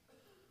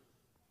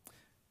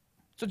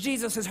 So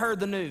Jesus has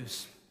heard the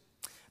news.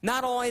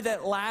 Not only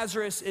that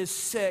Lazarus is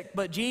sick,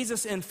 but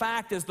Jesus, in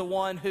fact, is the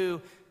one who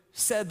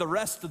said the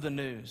rest of the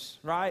news,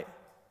 right?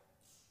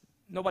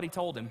 Nobody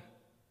told him.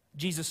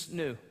 Jesus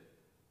knew.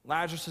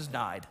 Lazarus has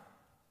died.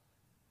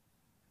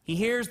 He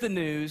hears the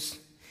news,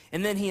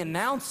 and then he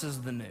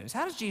announces the news.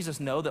 How does Jesus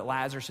know that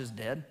Lazarus is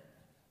dead?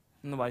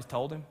 Nobody's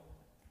told him.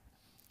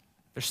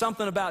 There's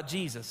something about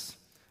Jesus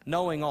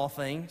knowing all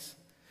things.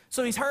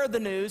 So he's heard the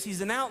news.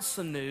 He's announced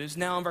some news.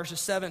 Now in verses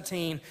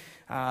 17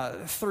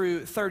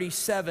 through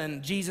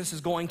 37, Jesus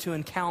is going to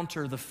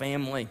encounter the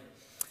family.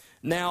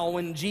 Now,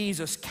 when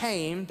Jesus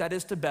came, that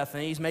is to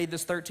Bethany, he's made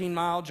this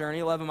 13-mile journey,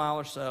 11 mile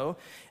or so.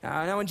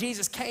 Now, when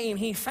Jesus came,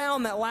 he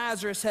found that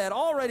Lazarus had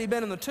already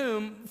been in the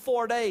tomb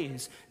 4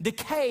 days.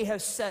 Decay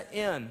has set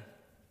in.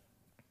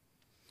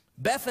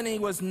 Bethany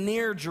was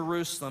near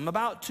Jerusalem,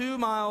 about 2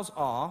 miles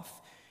off,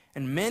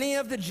 and many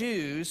of the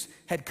Jews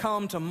had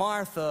come to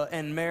Martha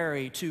and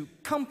Mary to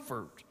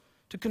comfort,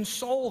 to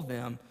console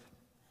them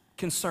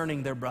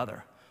concerning their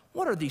brother.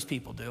 What are these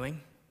people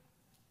doing?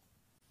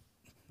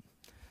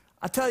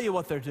 I'll tell you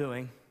what they're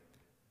doing.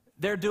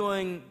 They're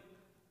doing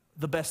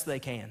the best they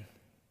can.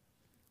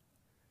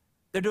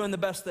 They're doing the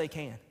best they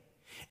can.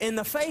 In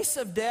the face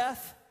of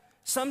death,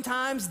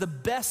 sometimes the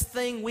best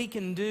thing we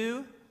can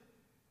do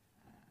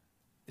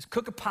is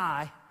cook a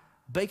pie,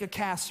 bake a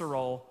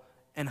casserole,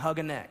 and hug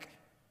a neck.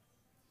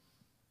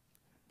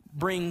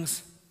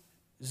 Brings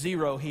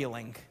zero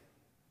healing.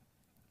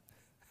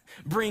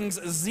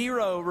 Brings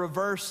zero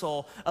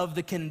reversal of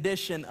the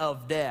condition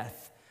of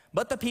death.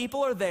 But the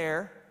people are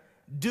there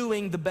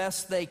doing the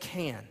best they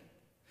can.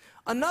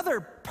 Another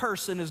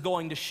person is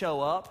going to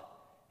show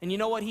up, and you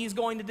know what he's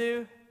going to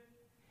do?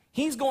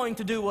 He's going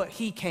to do what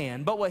he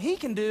can, but what he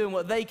can do and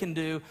what they can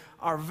do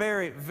are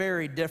very,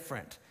 very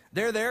different.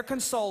 They're there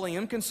consoling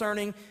him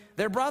concerning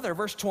their brother.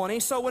 Verse 20,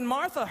 so when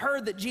Martha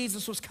heard that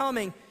Jesus was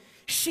coming,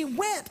 she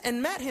went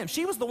and met him.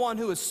 She was the one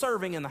who was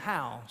serving in the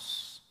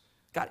house,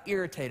 got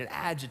irritated,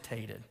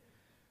 agitated.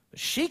 But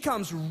she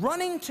comes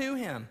running to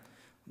him.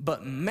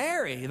 But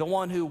Mary, the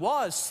one who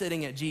was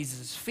sitting at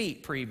Jesus'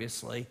 feet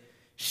previously,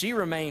 she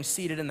remained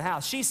seated in the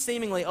house. She's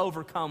seemingly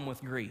overcome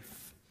with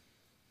grief.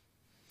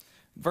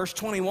 Verse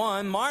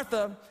 21,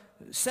 Martha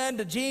said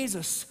to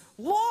Jesus,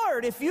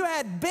 Lord, if you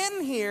had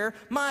been here,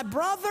 my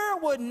brother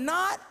would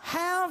not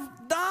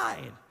have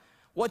died.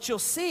 What you'll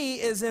see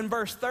is in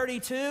verse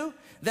 32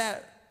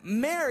 that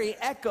Mary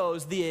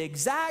echoes the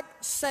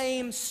exact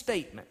same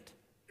statement.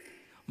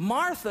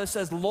 Martha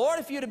says, Lord,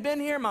 if you'd have been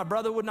here, my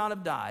brother would not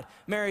have died.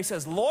 Mary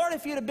says, Lord,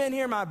 if you'd have been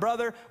here, my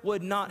brother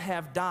would not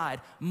have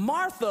died.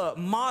 Martha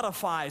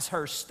modifies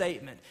her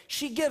statement.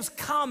 She gives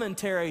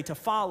commentary to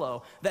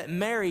follow that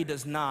Mary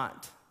does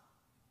not.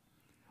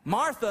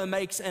 Martha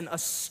makes an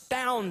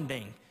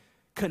astounding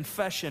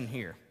confession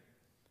here.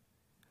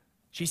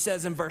 She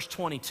says in verse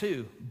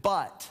 22,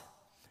 but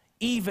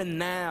even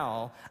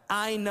now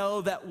I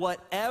know that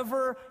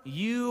whatever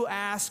you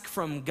ask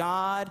from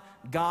God,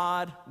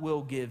 God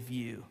will give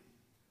you.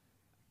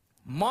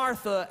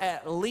 Martha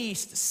at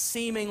least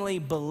seemingly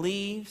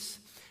believes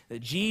that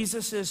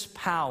Jesus'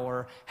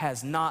 power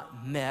has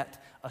not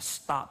met a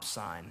stop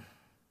sign.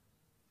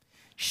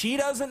 She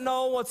doesn't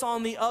know what's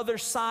on the other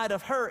side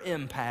of her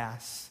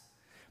impasse,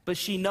 but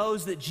she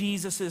knows that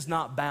Jesus is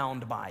not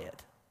bound by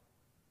it.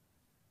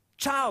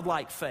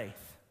 Childlike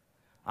faith.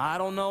 I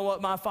don't know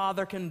what my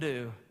Father can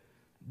do,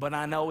 but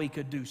I know he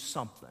could do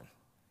something.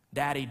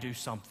 Daddy, do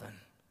something.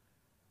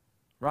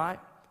 Right?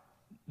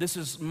 This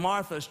is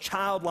Martha's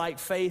childlike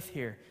faith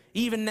here.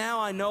 Even now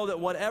I know that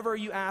whatever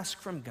you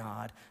ask from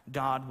God,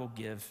 God will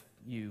give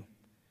you.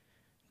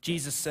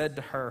 Jesus said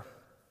to her,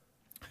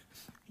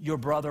 your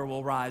brother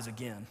will rise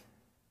again.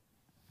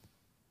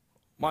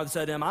 Martha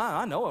said to him,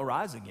 I know he'll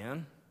rise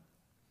again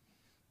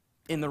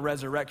in the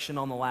resurrection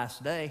on the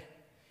last day.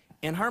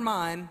 In her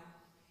mind,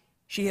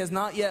 she has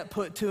not yet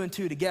put two and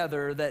two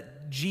together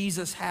that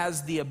Jesus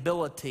has the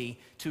ability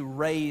to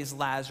raise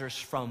Lazarus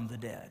from the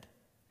dead.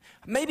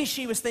 Maybe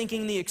she was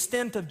thinking the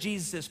extent of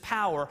Jesus'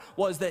 power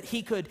was that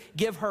he could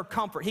give her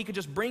comfort. He could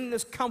just bring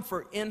this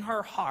comfort in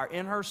her heart,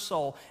 in her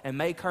soul, and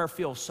make her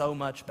feel so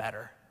much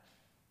better.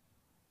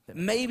 That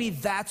maybe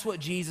that's what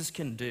Jesus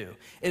can do,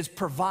 is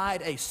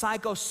provide a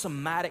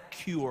psychosomatic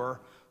cure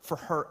for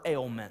her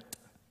ailment.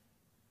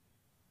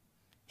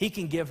 He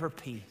can give her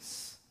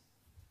peace.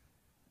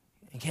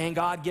 And can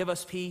God give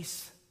us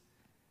peace?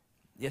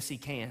 Yes, he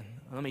can.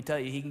 Let me tell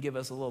you, he can give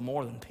us a little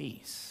more than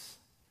peace.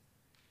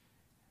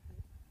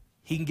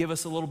 He can give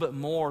us a little bit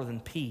more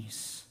than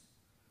peace.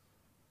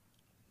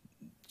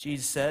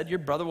 Jesus said, your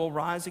brother will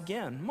rise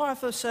again.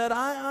 Martha said,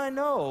 I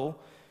know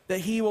that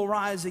he will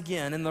rise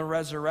again in the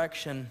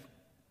resurrection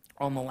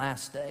on the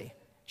last day.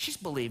 She's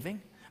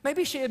believing.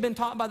 Maybe she had been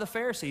taught by the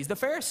Pharisees. The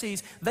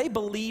Pharisees, they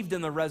believed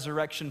in the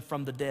resurrection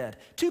from the dead.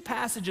 Two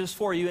passages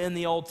for you in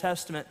the Old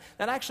Testament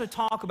that actually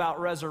talk about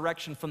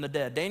resurrection from the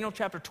dead. Daniel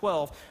chapter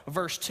 12,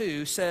 verse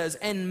 2 says,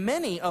 and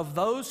many of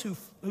those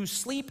who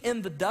sleep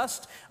in the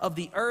dust of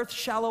the earth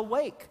shall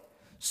awake,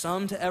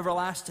 some to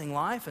everlasting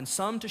life and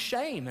some to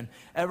shame and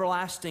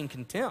everlasting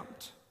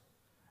contempt.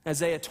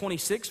 Isaiah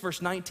 26,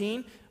 verse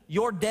 19,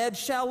 your dead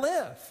shall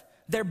live.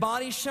 Their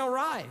bodies shall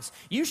rise.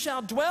 You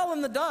shall dwell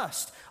in the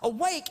dust.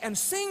 Awake and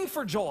sing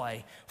for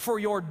joy, for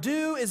your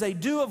dew is a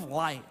dew of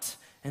light,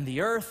 and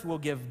the earth will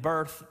give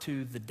birth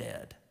to the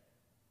dead.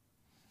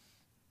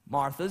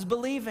 Martha's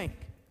believing.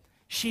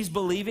 She's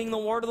believing the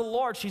word of the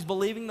Lord. She's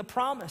believing the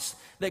promise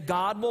that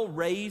God will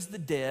raise the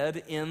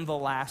dead in the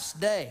last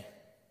day.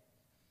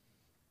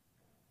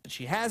 But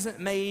she hasn't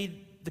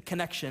made the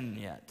connection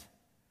yet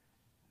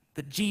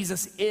that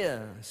Jesus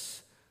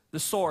is the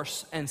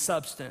source and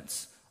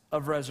substance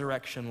of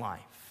resurrection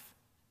life.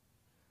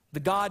 The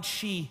God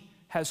she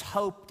has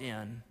hoped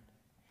in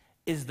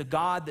is the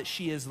God that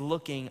she is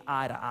looking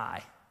eye to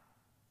eye.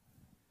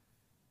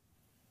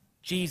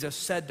 Jesus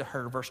said to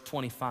her, verse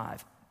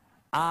 25,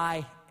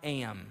 I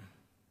am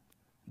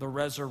the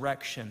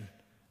resurrection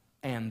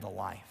and the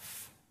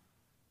life.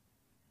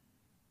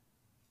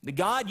 The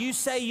God you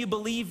say you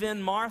believe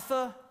in,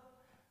 Martha,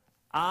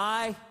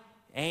 I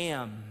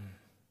am.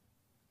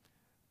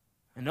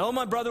 I know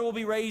my brother will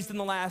be raised in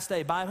the last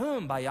day. By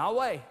whom? By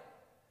Yahweh.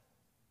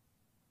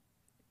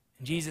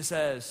 And Jesus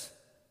says,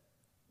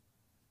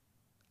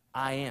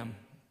 I am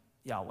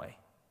Yahweh.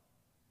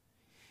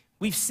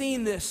 We've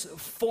seen this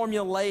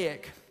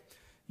formulaic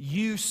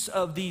use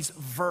of these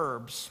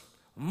verbs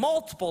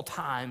multiple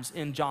times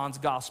in John's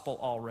gospel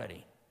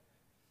already.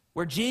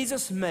 where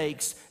Jesus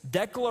makes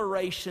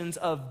declarations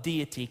of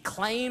deity,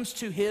 claims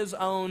to his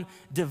own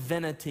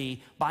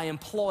divinity by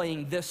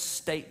employing this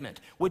statement,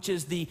 which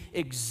is the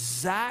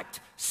exact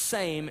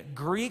same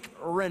Greek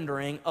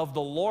rendering of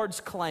the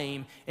Lord's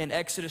claim in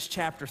Exodus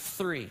chapter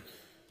 3.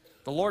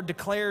 The Lord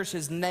declares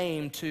his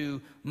name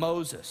to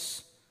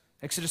Moses.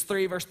 Exodus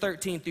 3, verse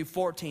 13 through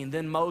 14,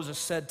 then Moses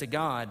said to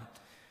God,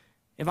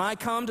 if I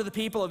come to the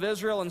people of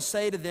Israel and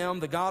say to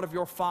them, the God of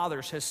your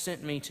fathers has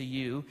sent me to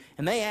you,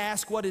 and they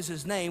ask, what is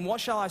his name?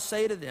 What shall I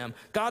say to them?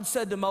 God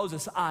said to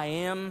Moses, I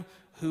am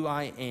who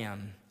I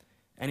am.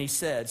 And he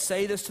said,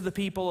 say this to the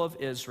people of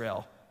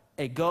Israel,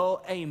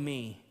 ego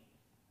eimi,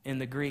 in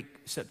the Greek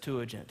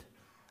Septuagint.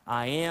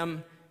 I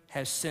am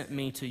has sent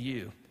me to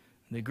you.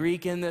 In the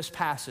Greek in this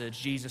passage,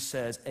 Jesus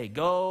says,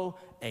 ego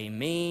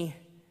eimi,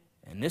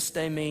 and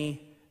nistemi,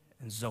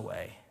 and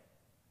zoe.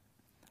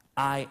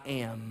 I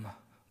am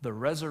the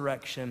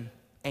resurrection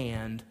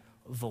and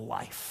the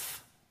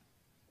life.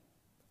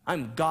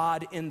 I'm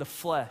God in the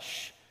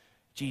flesh,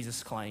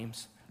 Jesus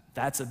claims.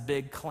 That's a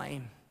big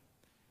claim.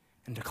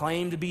 And to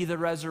claim to be the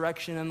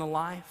resurrection and the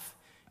life,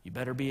 you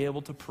better be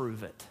able to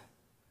prove it.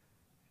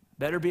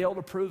 Better be able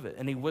to prove it,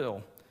 and he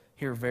will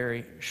here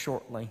very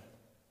shortly.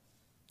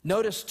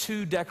 Notice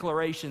two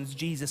declarations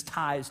Jesus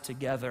ties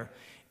together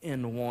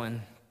in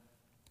one.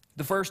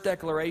 The first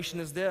declaration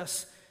is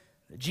this,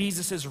 that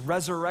Jesus is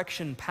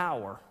resurrection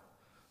power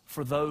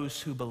for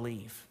those who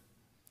believe.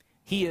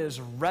 He is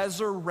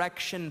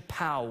resurrection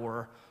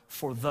power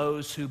for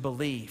those who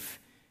believe.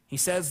 He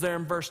says there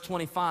in verse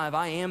 25,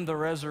 I am the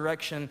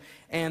resurrection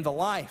and the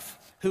life.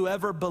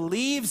 Whoever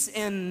believes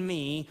in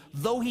me,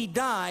 though he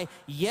die,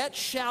 yet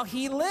shall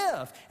he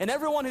live. And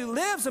everyone who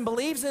lives and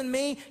believes in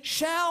me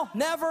shall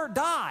never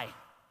die.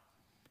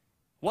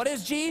 What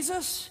is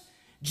Jesus?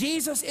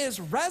 Jesus is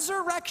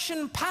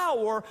resurrection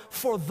power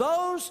for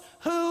those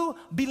who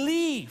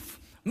believe.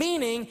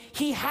 Meaning,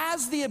 he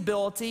has the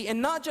ability,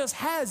 and not just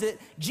has it,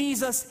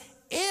 Jesus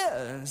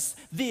is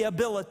the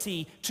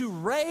ability to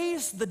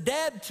raise the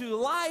dead to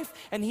life,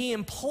 and he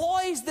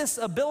employs this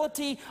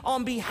ability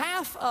on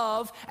behalf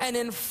of and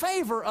in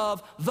favor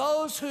of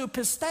those who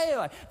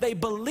pisteo. They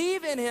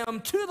believe in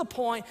him to the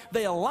point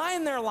they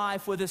align their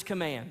life with his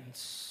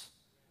commands.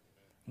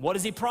 What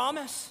does he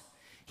promise?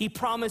 He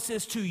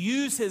promises to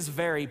use his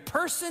very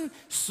person,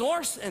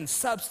 source, and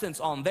substance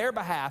on their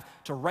behalf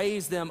to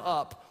raise them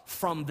up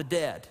from the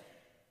dead.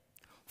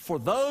 For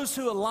those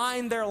who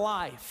align their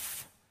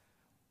life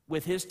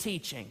with his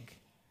teaching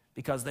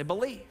because they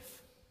believe.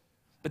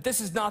 But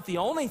this is not the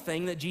only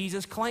thing that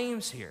Jesus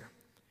claims here.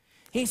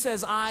 He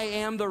says, I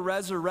am the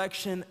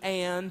resurrection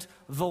and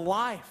the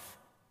life.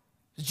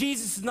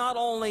 Jesus is not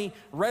only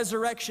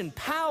resurrection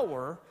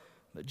power,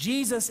 but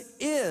Jesus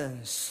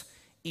is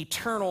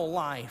eternal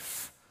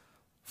life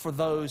for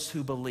those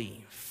who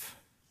believe.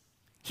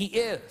 He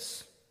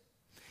is.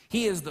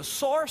 He is the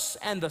source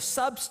and the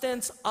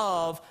substance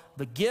of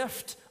the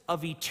gift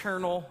of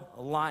eternal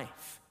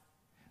life.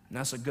 And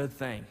that's a good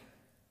thing.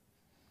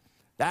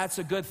 That's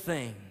a good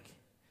thing.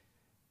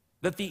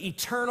 That the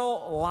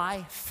eternal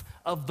life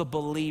of the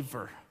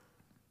believer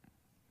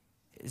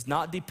is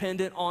not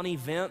dependent on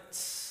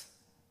events.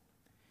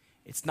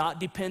 It's not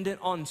dependent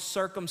on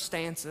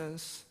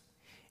circumstances.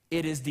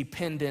 It is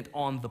dependent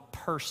on the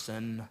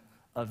person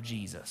of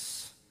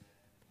Jesus.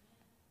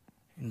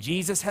 And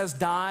Jesus has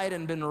died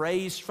and been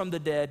raised from the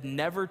dead,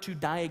 never to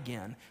die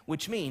again,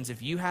 which means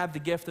if you have the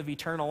gift of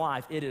eternal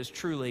life, it is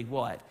truly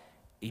what?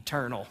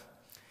 Eternal.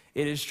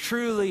 It is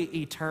truly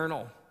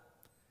eternal.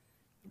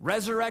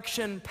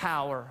 Resurrection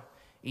power,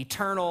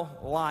 eternal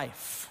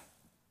life.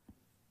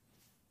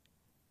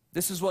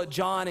 This is what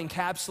John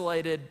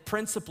encapsulated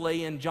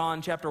principally in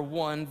John chapter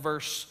 1,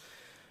 verse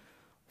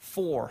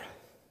 4.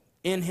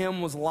 In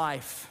him was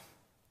life,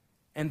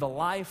 and the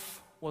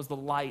life was the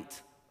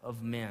light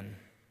of men.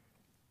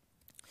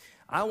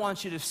 I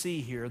want you to see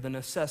here the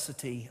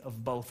necessity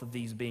of both of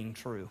these being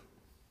true.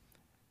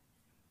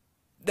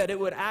 That it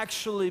would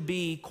actually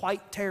be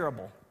quite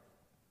terrible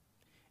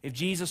if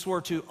Jesus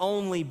were to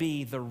only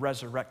be the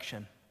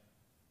resurrection.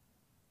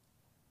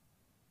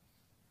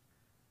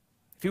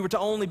 If he were to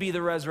only be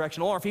the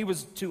resurrection, or if he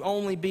was to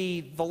only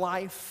be the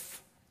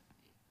life.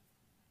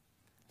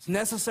 It's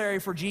necessary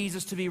for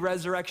Jesus to be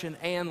resurrection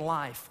and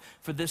life,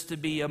 for this to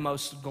be a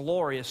most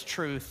glorious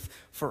truth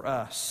for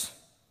us.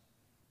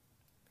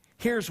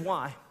 Here's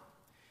why.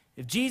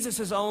 If Jesus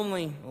is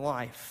only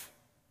life,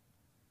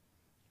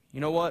 you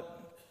know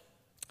what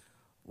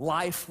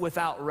life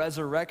without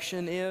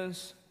resurrection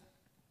is?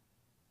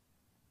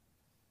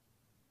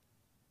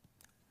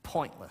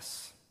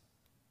 Pointless.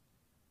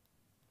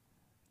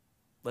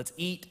 Let's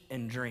eat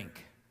and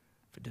drink,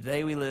 for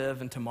today we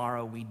live and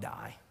tomorrow we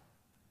die.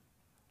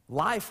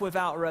 Life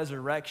without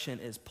resurrection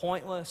is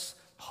pointless,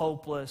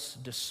 hopeless,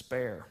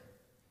 despair.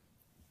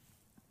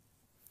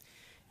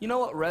 You know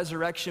what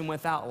resurrection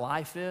without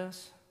life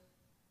is?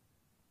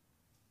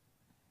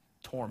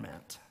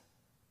 Torment.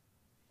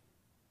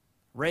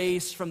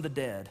 Raised from the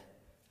dead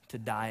to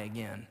die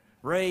again.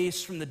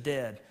 Raised from the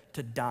dead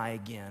to die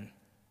again.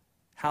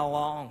 How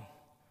long?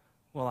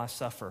 will I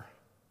suffer.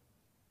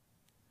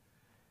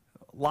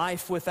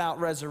 Life without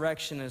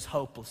resurrection is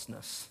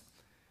hopelessness.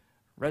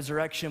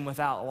 Resurrection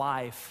without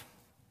life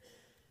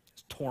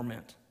is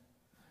torment.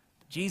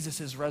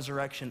 Jesus is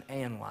resurrection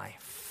and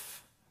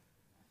life.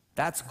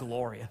 That's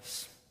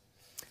glorious.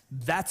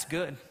 That's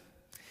good.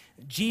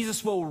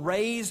 Jesus will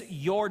raise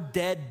your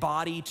dead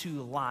body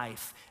to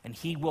life, and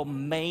he will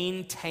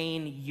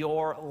maintain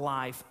your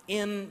life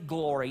in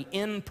glory,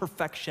 in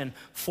perfection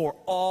for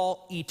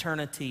all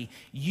eternity.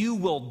 You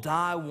will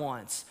die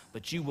once,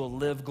 but you will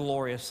live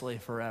gloriously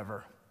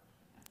forever.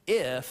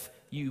 If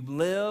you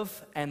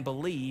live and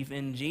believe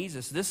in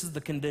Jesus. This is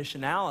the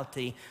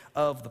conditionality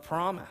of the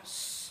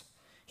promise.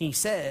 He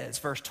says,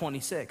 verse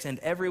 26, and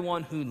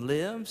everyone who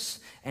lives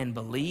and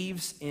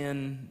believes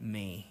in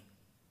me.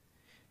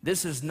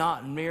 This is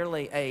not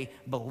merely a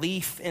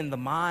belief in the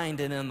mind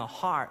and in the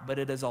heart, but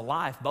it is a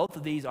life. Both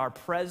of these are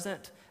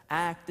present,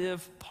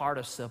 active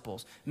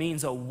participles. It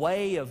means a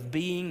way of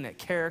being that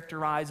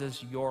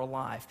characterizes your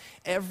life.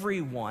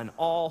 Everyone,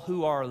 all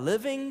who are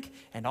living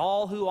and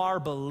all who are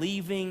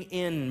believing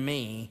in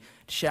me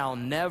shall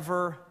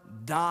never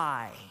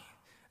die.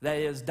 That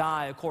is,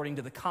 die according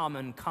to the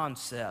common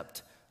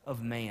concept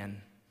of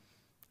man.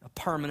 A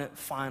permanent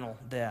final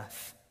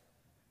death.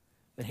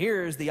 But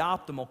here is the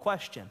optimal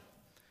question.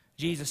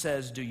 Jesus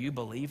says, do you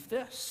believe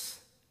this?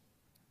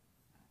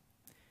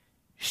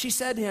 She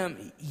said to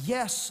him,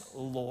 yes,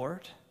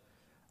 Lord,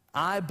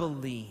 I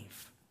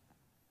believe.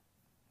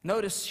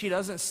 Notice she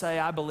doesn't say,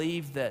 I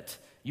believe that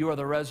you are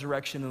the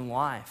resurrection and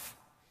life.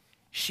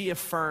 She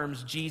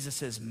affirms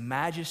Jesus'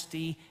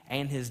 majesty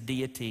and his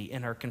deity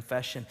in her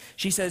confession.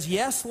 She says,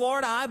 yes,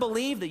 Lord, I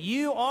believe that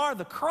you are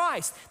the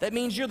Christ. That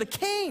means you're the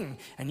King,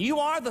 and you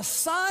are the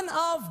Son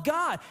of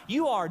God.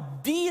 You are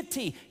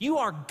deity. You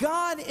are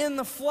God in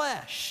the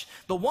flesh,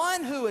 the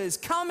one who is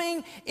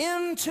coming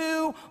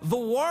into the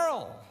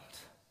world.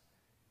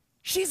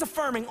 She's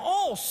affirming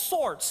all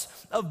sorts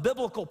of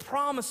biblical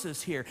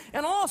promises here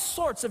and all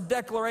sorts of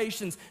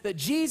declarations that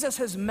Jesus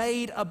has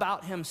made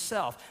about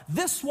himself.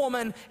 This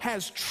woman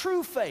has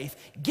true faith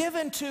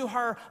given to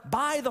her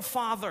by the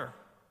Father.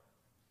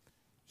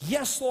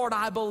 Yes, Lord,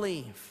 I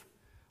believe.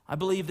 I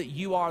believe that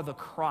you are the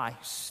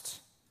Christ,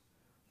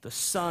 the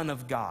Son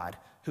of God,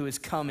 who is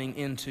coming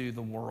into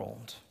the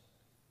world.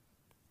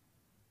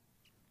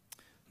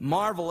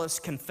 Marvelous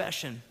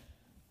confession.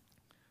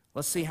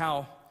 Let's see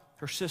how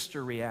her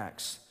sister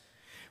reacts.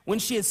 When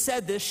she had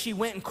said this, she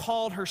went and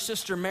called her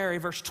sister Mary,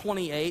 verse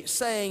 28,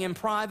 saying in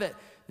private,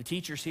 the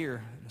teacher's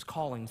here and is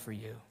calling for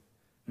you.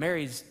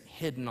 Mary's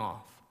hidden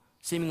off,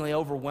 seemingly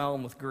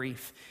overwhelmed with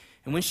grief.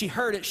 And when she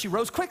heard it, she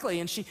rose quickly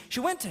and she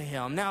went to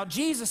him. Now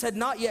Jesus had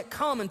not yet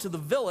come into the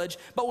village,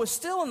 but was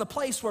still in the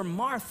place where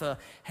Martha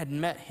had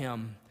met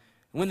him.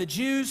 When the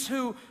Jews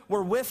who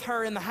were with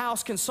her in the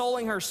house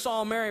consoling her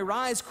saw Mary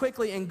rise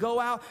quickly and go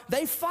out,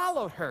 they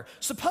followed her,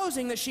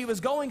 supposing that she was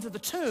going to the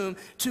tomb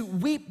to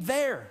weep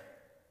there.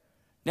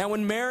 Now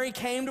when Mary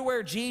came to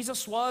where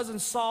Jesus was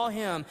and saw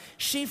him,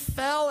 she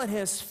fell at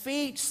his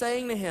feet,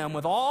 saying to him,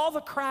 with all the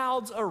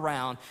crowds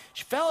around,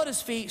 she fell at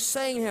his feet,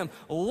 saying to him,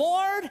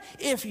 Lord,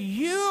 if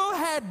you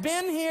had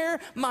been here,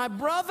 my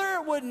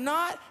brother would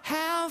not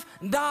have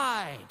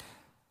died.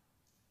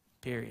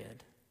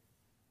 Period.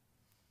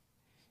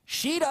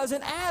 She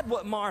doesn't add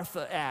what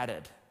Martha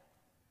added.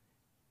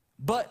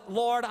 But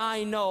Lord,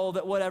 I know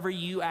that whatever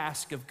you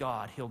ask of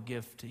God, he'll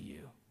give to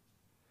you.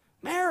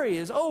 Mary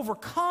is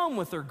overcome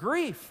with her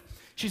grief.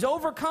 She's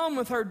overcome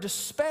with her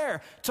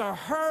despair. To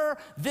her,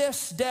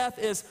 this death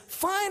is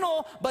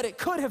final, but it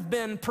could have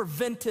been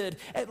prevented,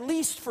 at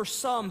least for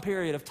some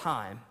period of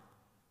time.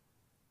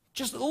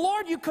 Just,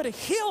 Lord, you could have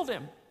healed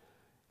him.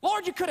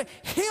 Lord, you could have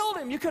healed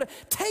him. You could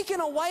have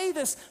taken away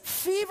this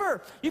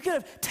fever. You could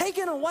have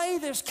taken away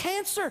this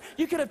cancer.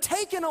 You could have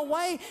taken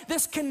away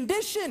this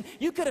condition.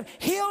 You could have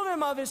healed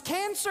him of his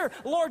cancer.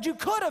 Lord, you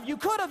could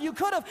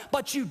have,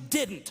 but you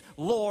didn't,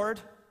 Lord.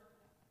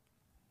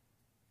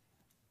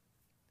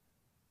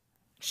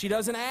 She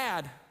doesn't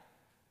add,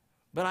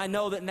 but I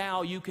know that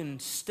now you can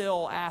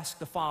still ask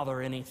the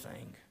Father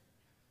anything.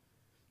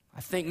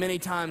 I think many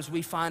times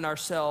we find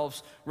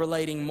ourselves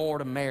relating more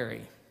to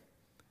Mary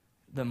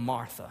than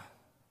Martha.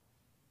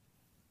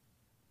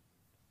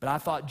 But I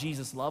thought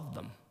Jesus loved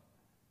them.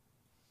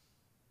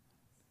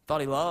 Thought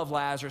he loved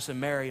Lazarus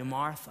and Mary and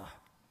Martha.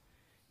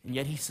 And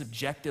yet he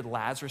subjected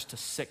Lazarus to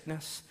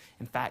sickness.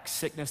 In fact,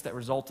 sickness that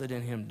resulted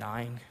in him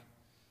dying.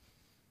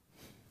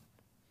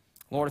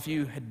 Lord, if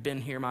you had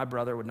been here, my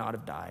brother would not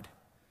have died.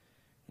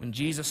 When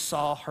Jesus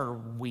saw her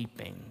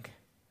weeping,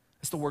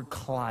 that's the word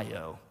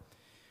kleio.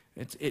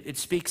 It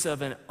speaks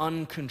of an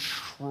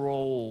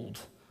uncontrolled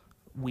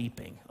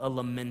weeping, a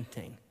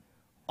lamenting,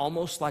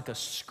 almost like a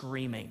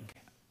screaming,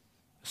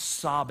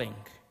 sobbing.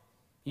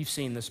 You've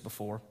seen this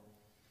before.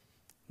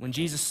 When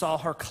Jesus saw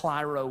her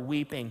kleiro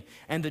weeping,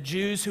 and the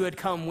Jews who had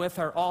come with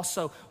her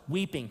also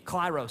weeping,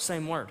 kleiro,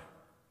 same word.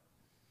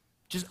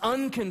 Just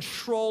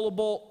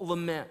uncontrollable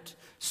lament,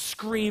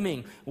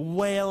 screaming,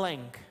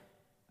 wailing.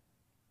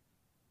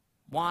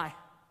 Why?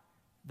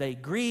 They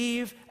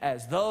grieve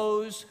as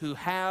those who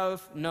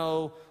have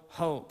no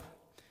hope.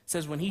 It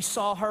says when he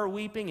saw her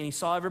weeping and he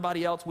saw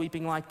everybody else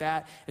weeping like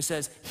that, it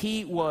says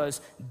he was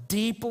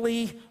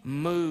deeply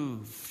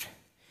moved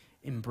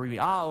in breathing.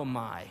 Oh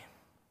my.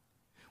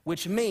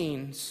 Which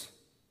means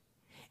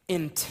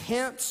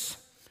intense,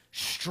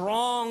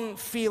 strong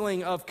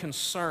feeling of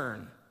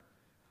concern,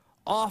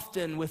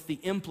 often with the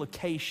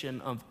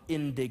implication of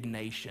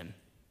indignation.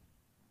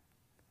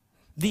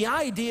 The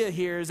idea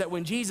here is that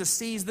when Jesus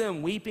sees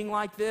them weeping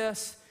like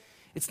this,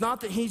 it's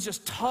not that he's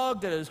just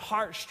tugged at his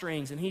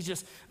heartstrings and he's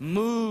just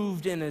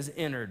moved in his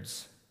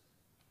innards.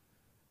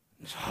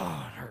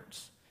 Oh, it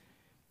hurts.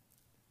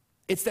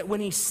 It's that when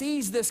he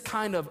sees this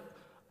kind of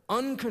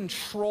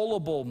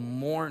uncontrollable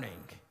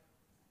mourning,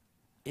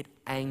 it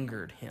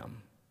angered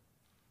him.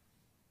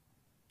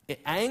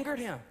 It angered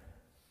him.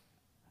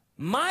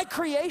 My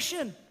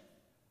creation,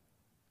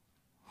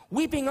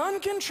 weeping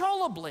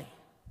uncontrollably,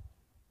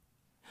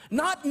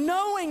 not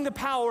knowing the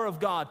power of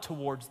God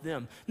towards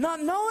them,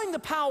 not knowing the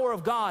power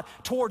of God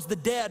towards the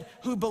dead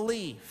who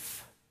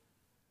believe.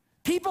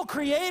 People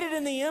created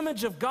in the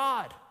image of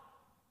God,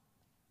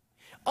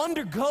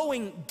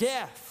 undergoing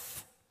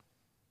death.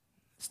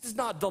 This does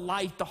not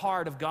delight the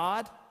heart of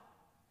God.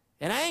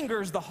 It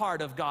angers the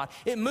heart of God.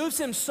 It moves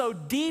him so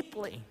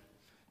deeply.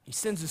 He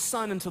sends his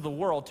son into the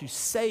world to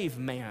save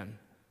man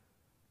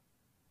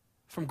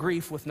from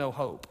grief with no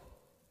hope.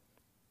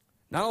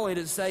 Not only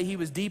does it say he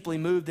was deeply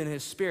moved in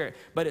his spirit,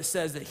 but it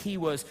says that he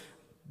was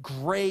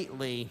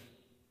greatly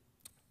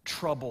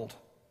troubled.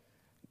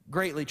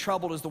 Greatly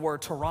troubled is the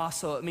word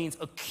tarasso. It means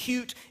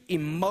acute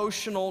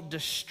emotional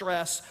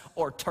distress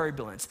or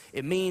turbulence.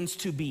 It means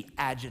to be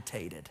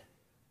agitated.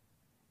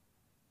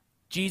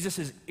 Jesus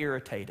is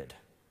irritated.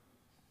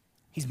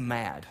 He's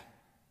mad.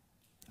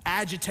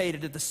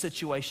 Agitated at the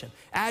situation.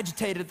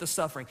 Agitated at the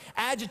suffering.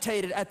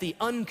 Agitated at the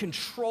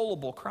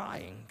uncontrollable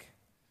crying.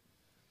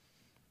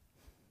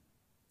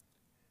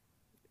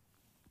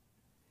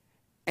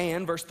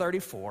 And, verse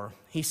 34,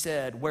 he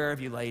said, "Where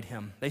have you laid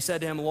him?" They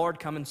said to him, "Lord,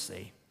 come and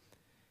see."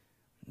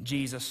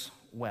 Jesus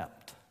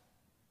wept.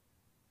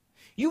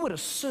 You would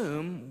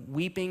assume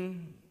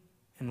weeping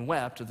and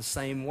wept are the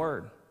same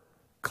word,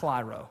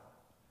 kleiro.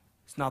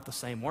 It's not the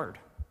same word.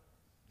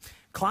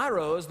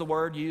 Kleiro is the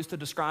word used to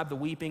describe the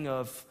weeping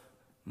of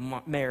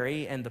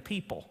Mary and the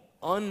people.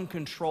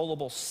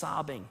 Uncontrollable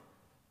sobbing,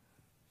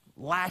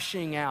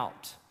 lashing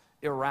out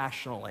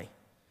irrationally.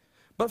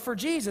 But for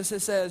Jesus,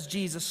 it says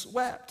Jesus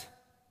wept.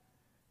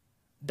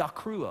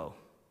 Dakruo.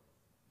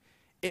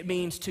 It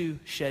means to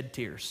shed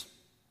tears.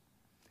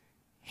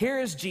 Here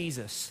is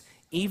Jesus,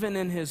 even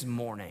in his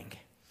mourning,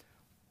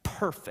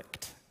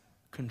 perfect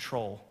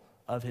control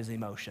of his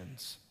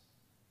emotions.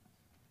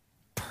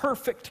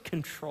 Perfect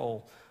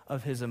control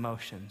of his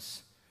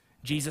emotions.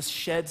 Jesus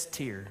sheds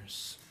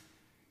tears.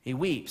 He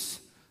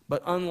weeps,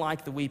 but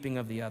unlike the weeping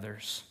of the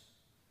others.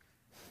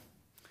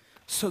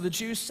 So the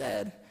Jews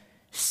said,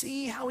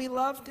 "See how he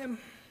loved him."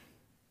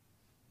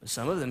 But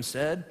some of them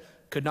said,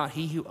 "Could not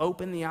he who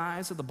opened the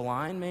eyes of the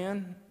blind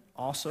man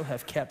also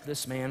have kept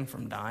this man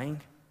from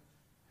dying?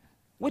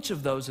 Which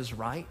of those is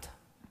right?"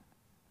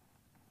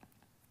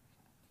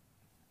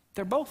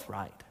 They're both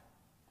right.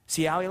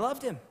 See how he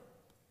loved him.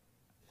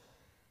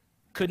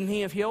 Couldn't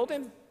he have healed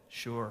him?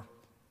 Sure.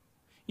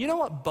 You know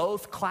what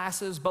both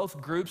classes,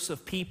 both groups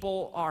of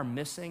people are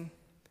missing?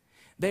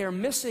 They are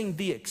missing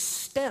the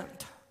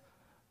extent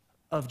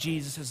of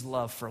Jesus'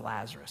 love for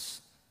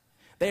Lazarus.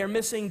 They are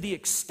missing the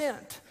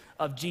extent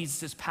of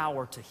Jesus'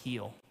 power to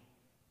heal.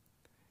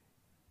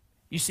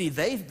 You see,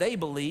 they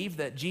believe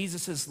that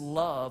Jesus'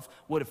 love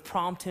would have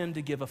prompted him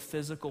to give a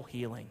physical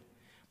healing.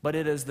 But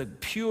it is the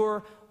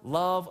pure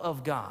love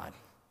of God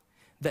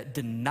that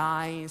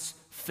denies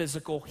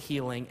physical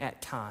healing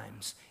at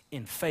times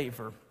in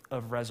favor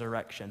of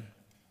resurrection.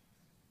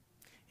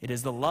 It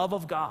is the love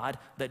of God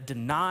that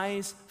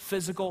denies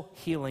physical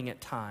healing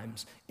at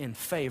times in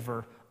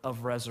favor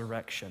of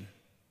resurrection.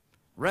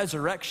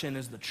 Resurrection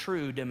is the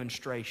true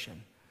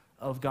demonstration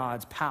of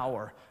God's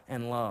power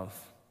and love.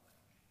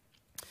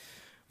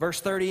 Verse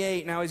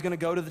 38, now he's going to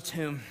go to the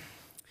tomb.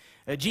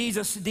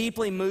 Jesus,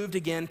 deeply moved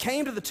again,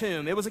 came to the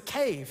tomb. It was a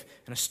cave,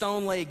 and a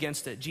stone lay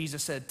against it.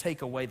 Jesus said,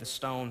 "Take away the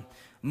stone."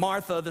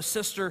 Martha, the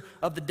sister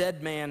of the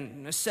dead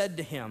man, said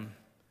to him,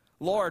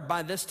 "Lord,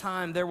 by this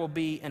time there will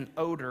be an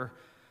odor,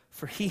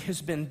 for he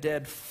has been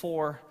dead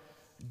 4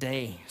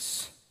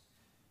 days."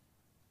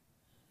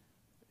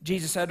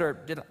 Jesus said to her,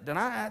 did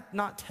I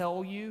not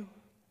tell you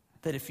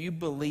that if you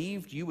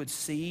believed, you would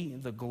see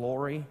the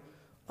glory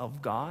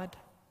of God?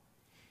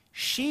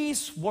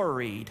 She's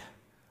worried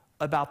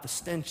about the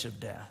stench of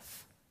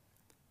death.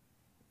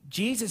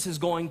 Jesus is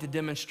going to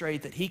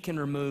demonstrate that he can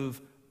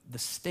remove the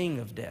sting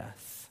of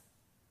death.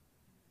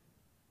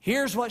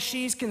 Here's what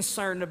she's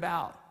concerned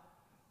about,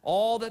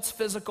 all that's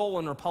physical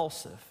and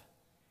repulsive.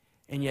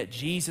 And yet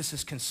Jesus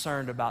is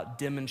concerned about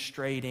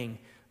demonstrating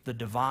the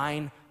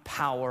divine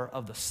power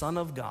of the Son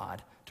of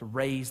God to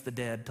raise the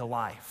dead to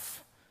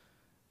life.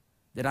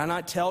 Did I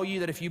not tell you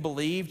that if you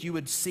believed, you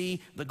would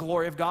see the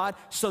glory of God?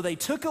 So they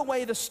took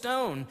away the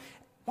stone.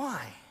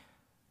 Why?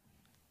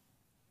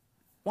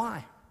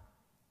 Why?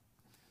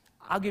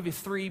 I'll give you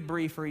 3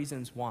 brief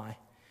reasons why.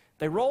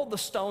 They rolled the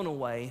stone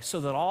away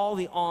so that all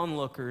the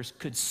onlookers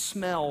could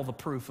smell the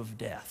proof of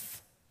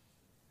death.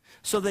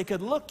 So they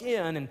could look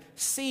in and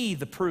see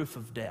the proof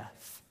of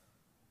death.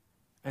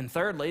 And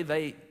thirdly,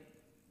 they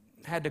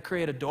had to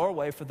create a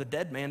doorway for the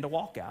dead man to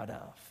walk out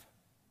of.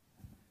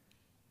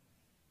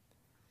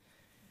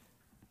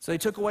 So they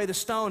took away the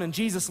stone, and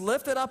Jesus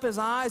lifted up his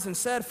eyes and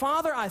said,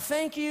 Father, I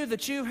thank you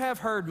that you have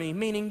heard me.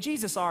 Meaning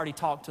Jesus already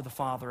talked to the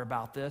Father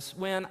about this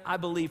when, I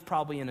believe,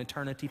 probably in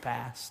eternity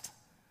past.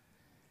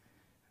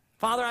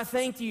 Father, I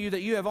thank you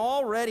that you have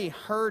already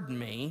heard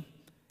me.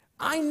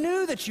 I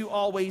knew that you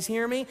always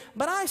hear me,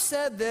 but I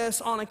said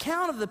this on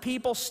account of the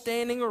people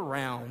standing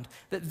around,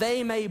 that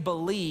they may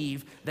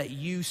believe that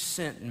you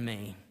sent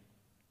me.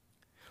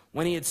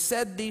 When he had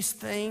said these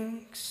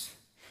things,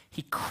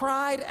 he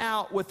cried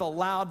out with a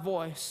loud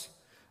voice,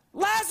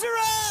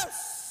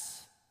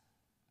 Lazarus!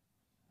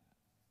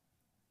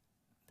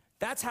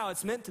 That's how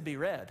it's meant to be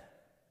read.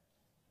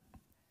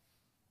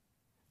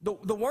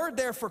 The word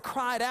there for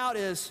cried out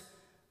is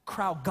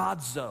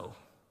kraugadzo.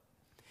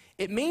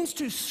 It means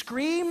to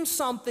scream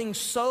something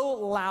so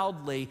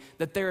loudly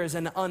that there is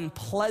an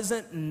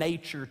unpleasant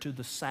nature to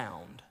the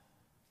sound.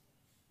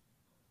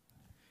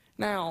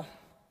 Now,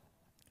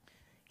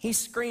 he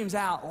screams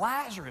out,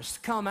 Lazarus,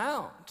 come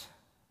out.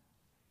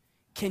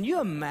 Can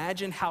you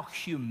imagine how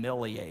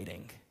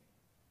humiliating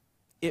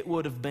it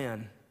would have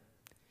been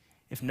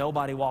if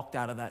nobody walked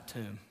out of that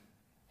tomb?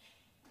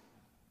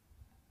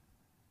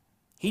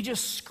 He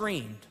just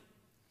screamed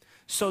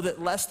so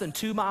that less than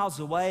 2 miles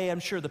away,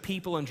 I'm sure the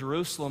people in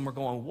Jerusalem were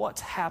going,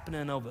 what's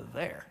happening over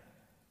there?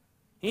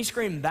 He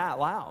screamed that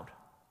loud.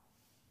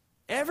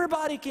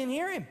 Everybody can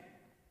hear him.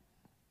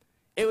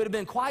 It would have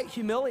been quite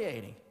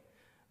humiliating.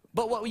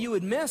 But what you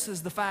would miss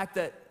is the fact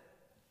that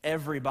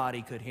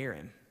everybody could hear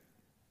him.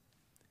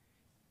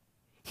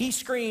 He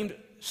screamed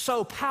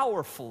so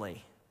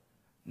powerfully,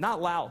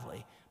 not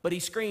loudly, but he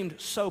screamed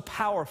so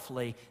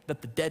powerfully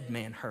that the dead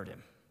man heard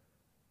him.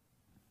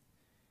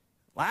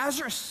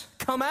 Lazarus,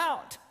 come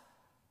out.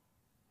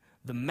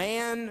 The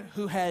man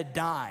who had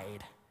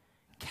died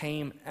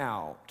came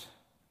out.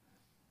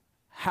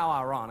 How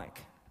ironic,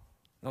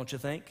 don't you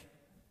think?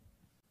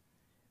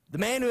 The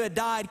man who had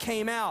died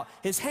came out,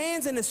 his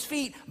hands and his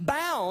feet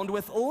bound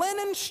with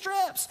linen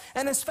strips,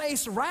 and his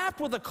face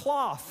wrapped with a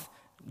cloth.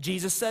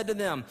 Jesus said to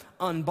them,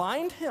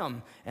 unbind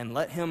him and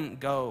let him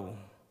go.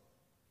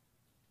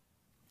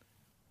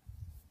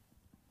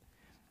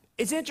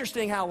 It's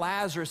interesting how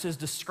Lazarus is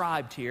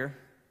described here.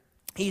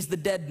 He's the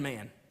dead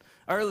man.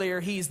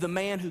 Earlier, he's the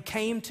man who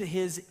came to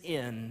his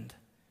end.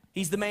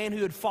 He's the man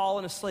who had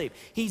fallen asleep.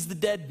 He's the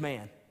dead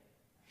man.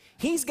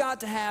 He's got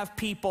to have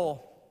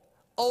people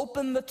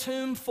open the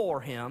tomb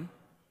for him.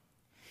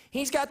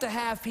 He's got to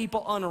have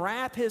people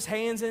unwrap his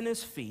hands and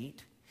his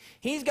feet.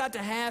 He's got to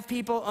have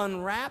people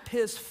unwrap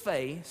his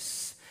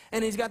face.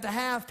 And he's got to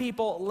have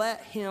people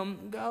let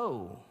him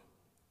go.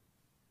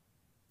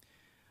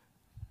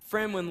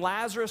 Friend, when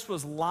Lazarus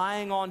was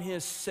lying on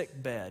his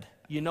sick bed,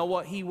 you know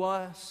what he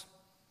was?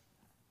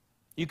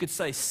 You could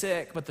say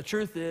sick, but the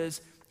truth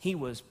is, he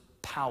was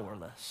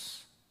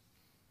powerless.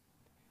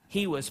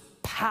 He was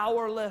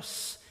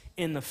powerless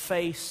in the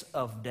face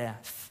of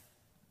death.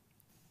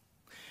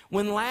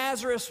 When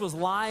Lazarus was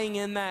lying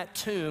in that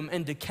tomb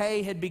and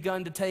decay had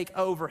begun to take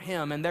over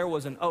him, and there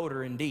was an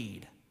odor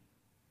indeed.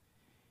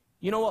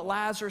 You know what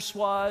Lazarus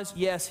was?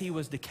 Yes, he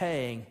was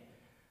decaying.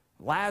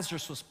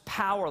 Lazarus was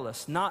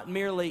powerless, not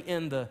merely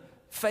in the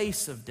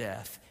face of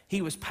death.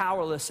 He was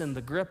powerless in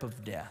the grip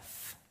of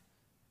death.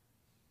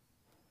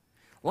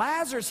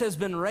 Lazarus has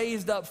been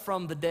raised up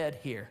from the dead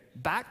here,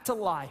 back to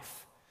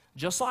life,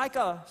 just like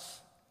us.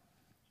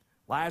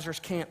 Lazarus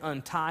can't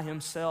untie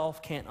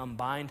himself, can't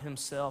unbind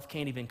himself,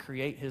 can't even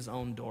create his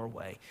own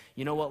doorway.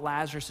 You know what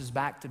Lazarus is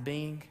back to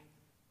being?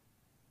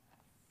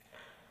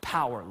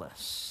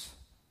 Powerless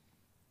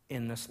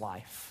in this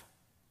life.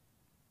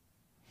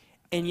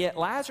 And yet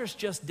Lazarus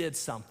just did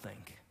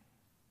something.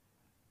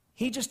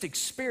 He just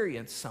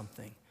experienced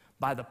something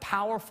by the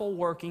powerful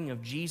working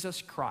of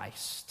Jesus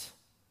Christ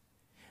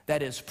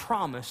that is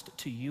promised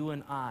to you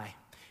and I.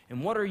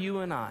 And what are you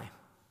and I?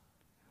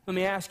 Let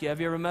me ask you,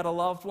 have you ever met a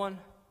loved one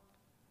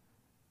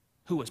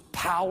who was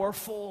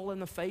powerful in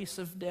the face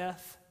of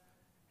death,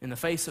 in the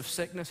face of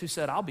sickness, who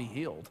said, I'll be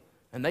healed?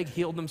 And they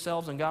healed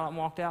themselves and got up and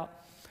walked out?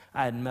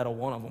 I hadn't met a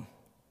one of them.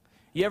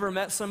 You ever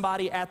met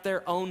somebody at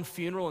their own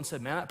funeral and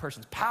said, man, that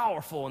person's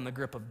powerful in the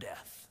grip of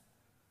death?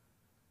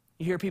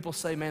 You hear people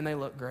say, man, they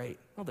look great.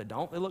 No, they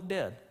don't. They look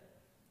dead.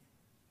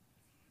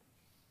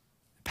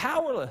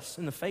 Powerless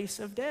in the face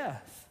of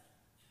death.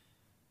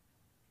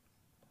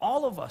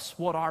 All of us,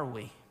 what are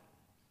we?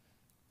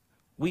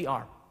 We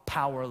are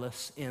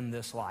powerless in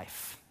this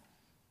life.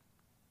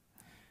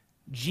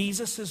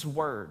 Jesus'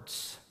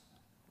 words,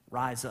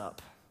 rise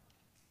up.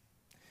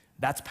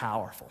 That's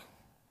powerful.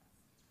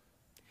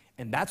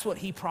 And that's what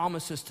he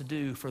promises to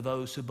do for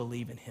those who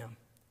believe in him.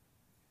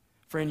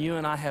 Friend, you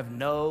and I have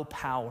no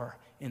power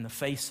in the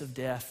face of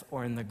death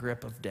or in the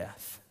grip of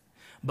death.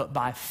 But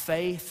by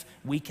faith,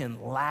 we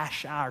can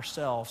lash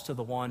ourselves to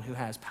the one who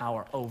has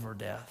power over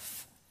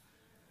death.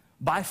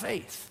 By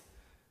faith,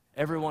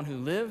 everyone who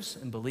lives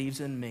and believes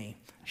in me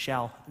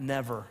shall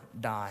never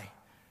die.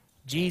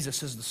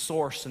 Jesus is the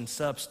source and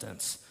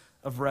substance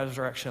of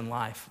resurrection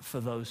life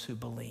for those who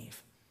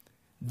believe.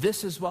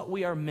 This is what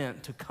we are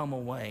meant to come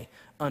away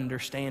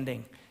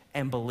understanding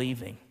and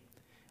believing.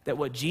 That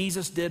what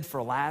Jesus did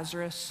for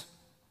Lazarus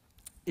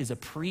is a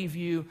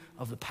preview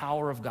of the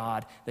power of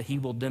God that he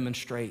will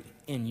demonstrate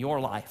in your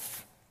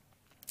life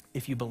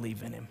if you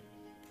believe in him.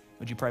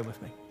 Would you pray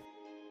with me?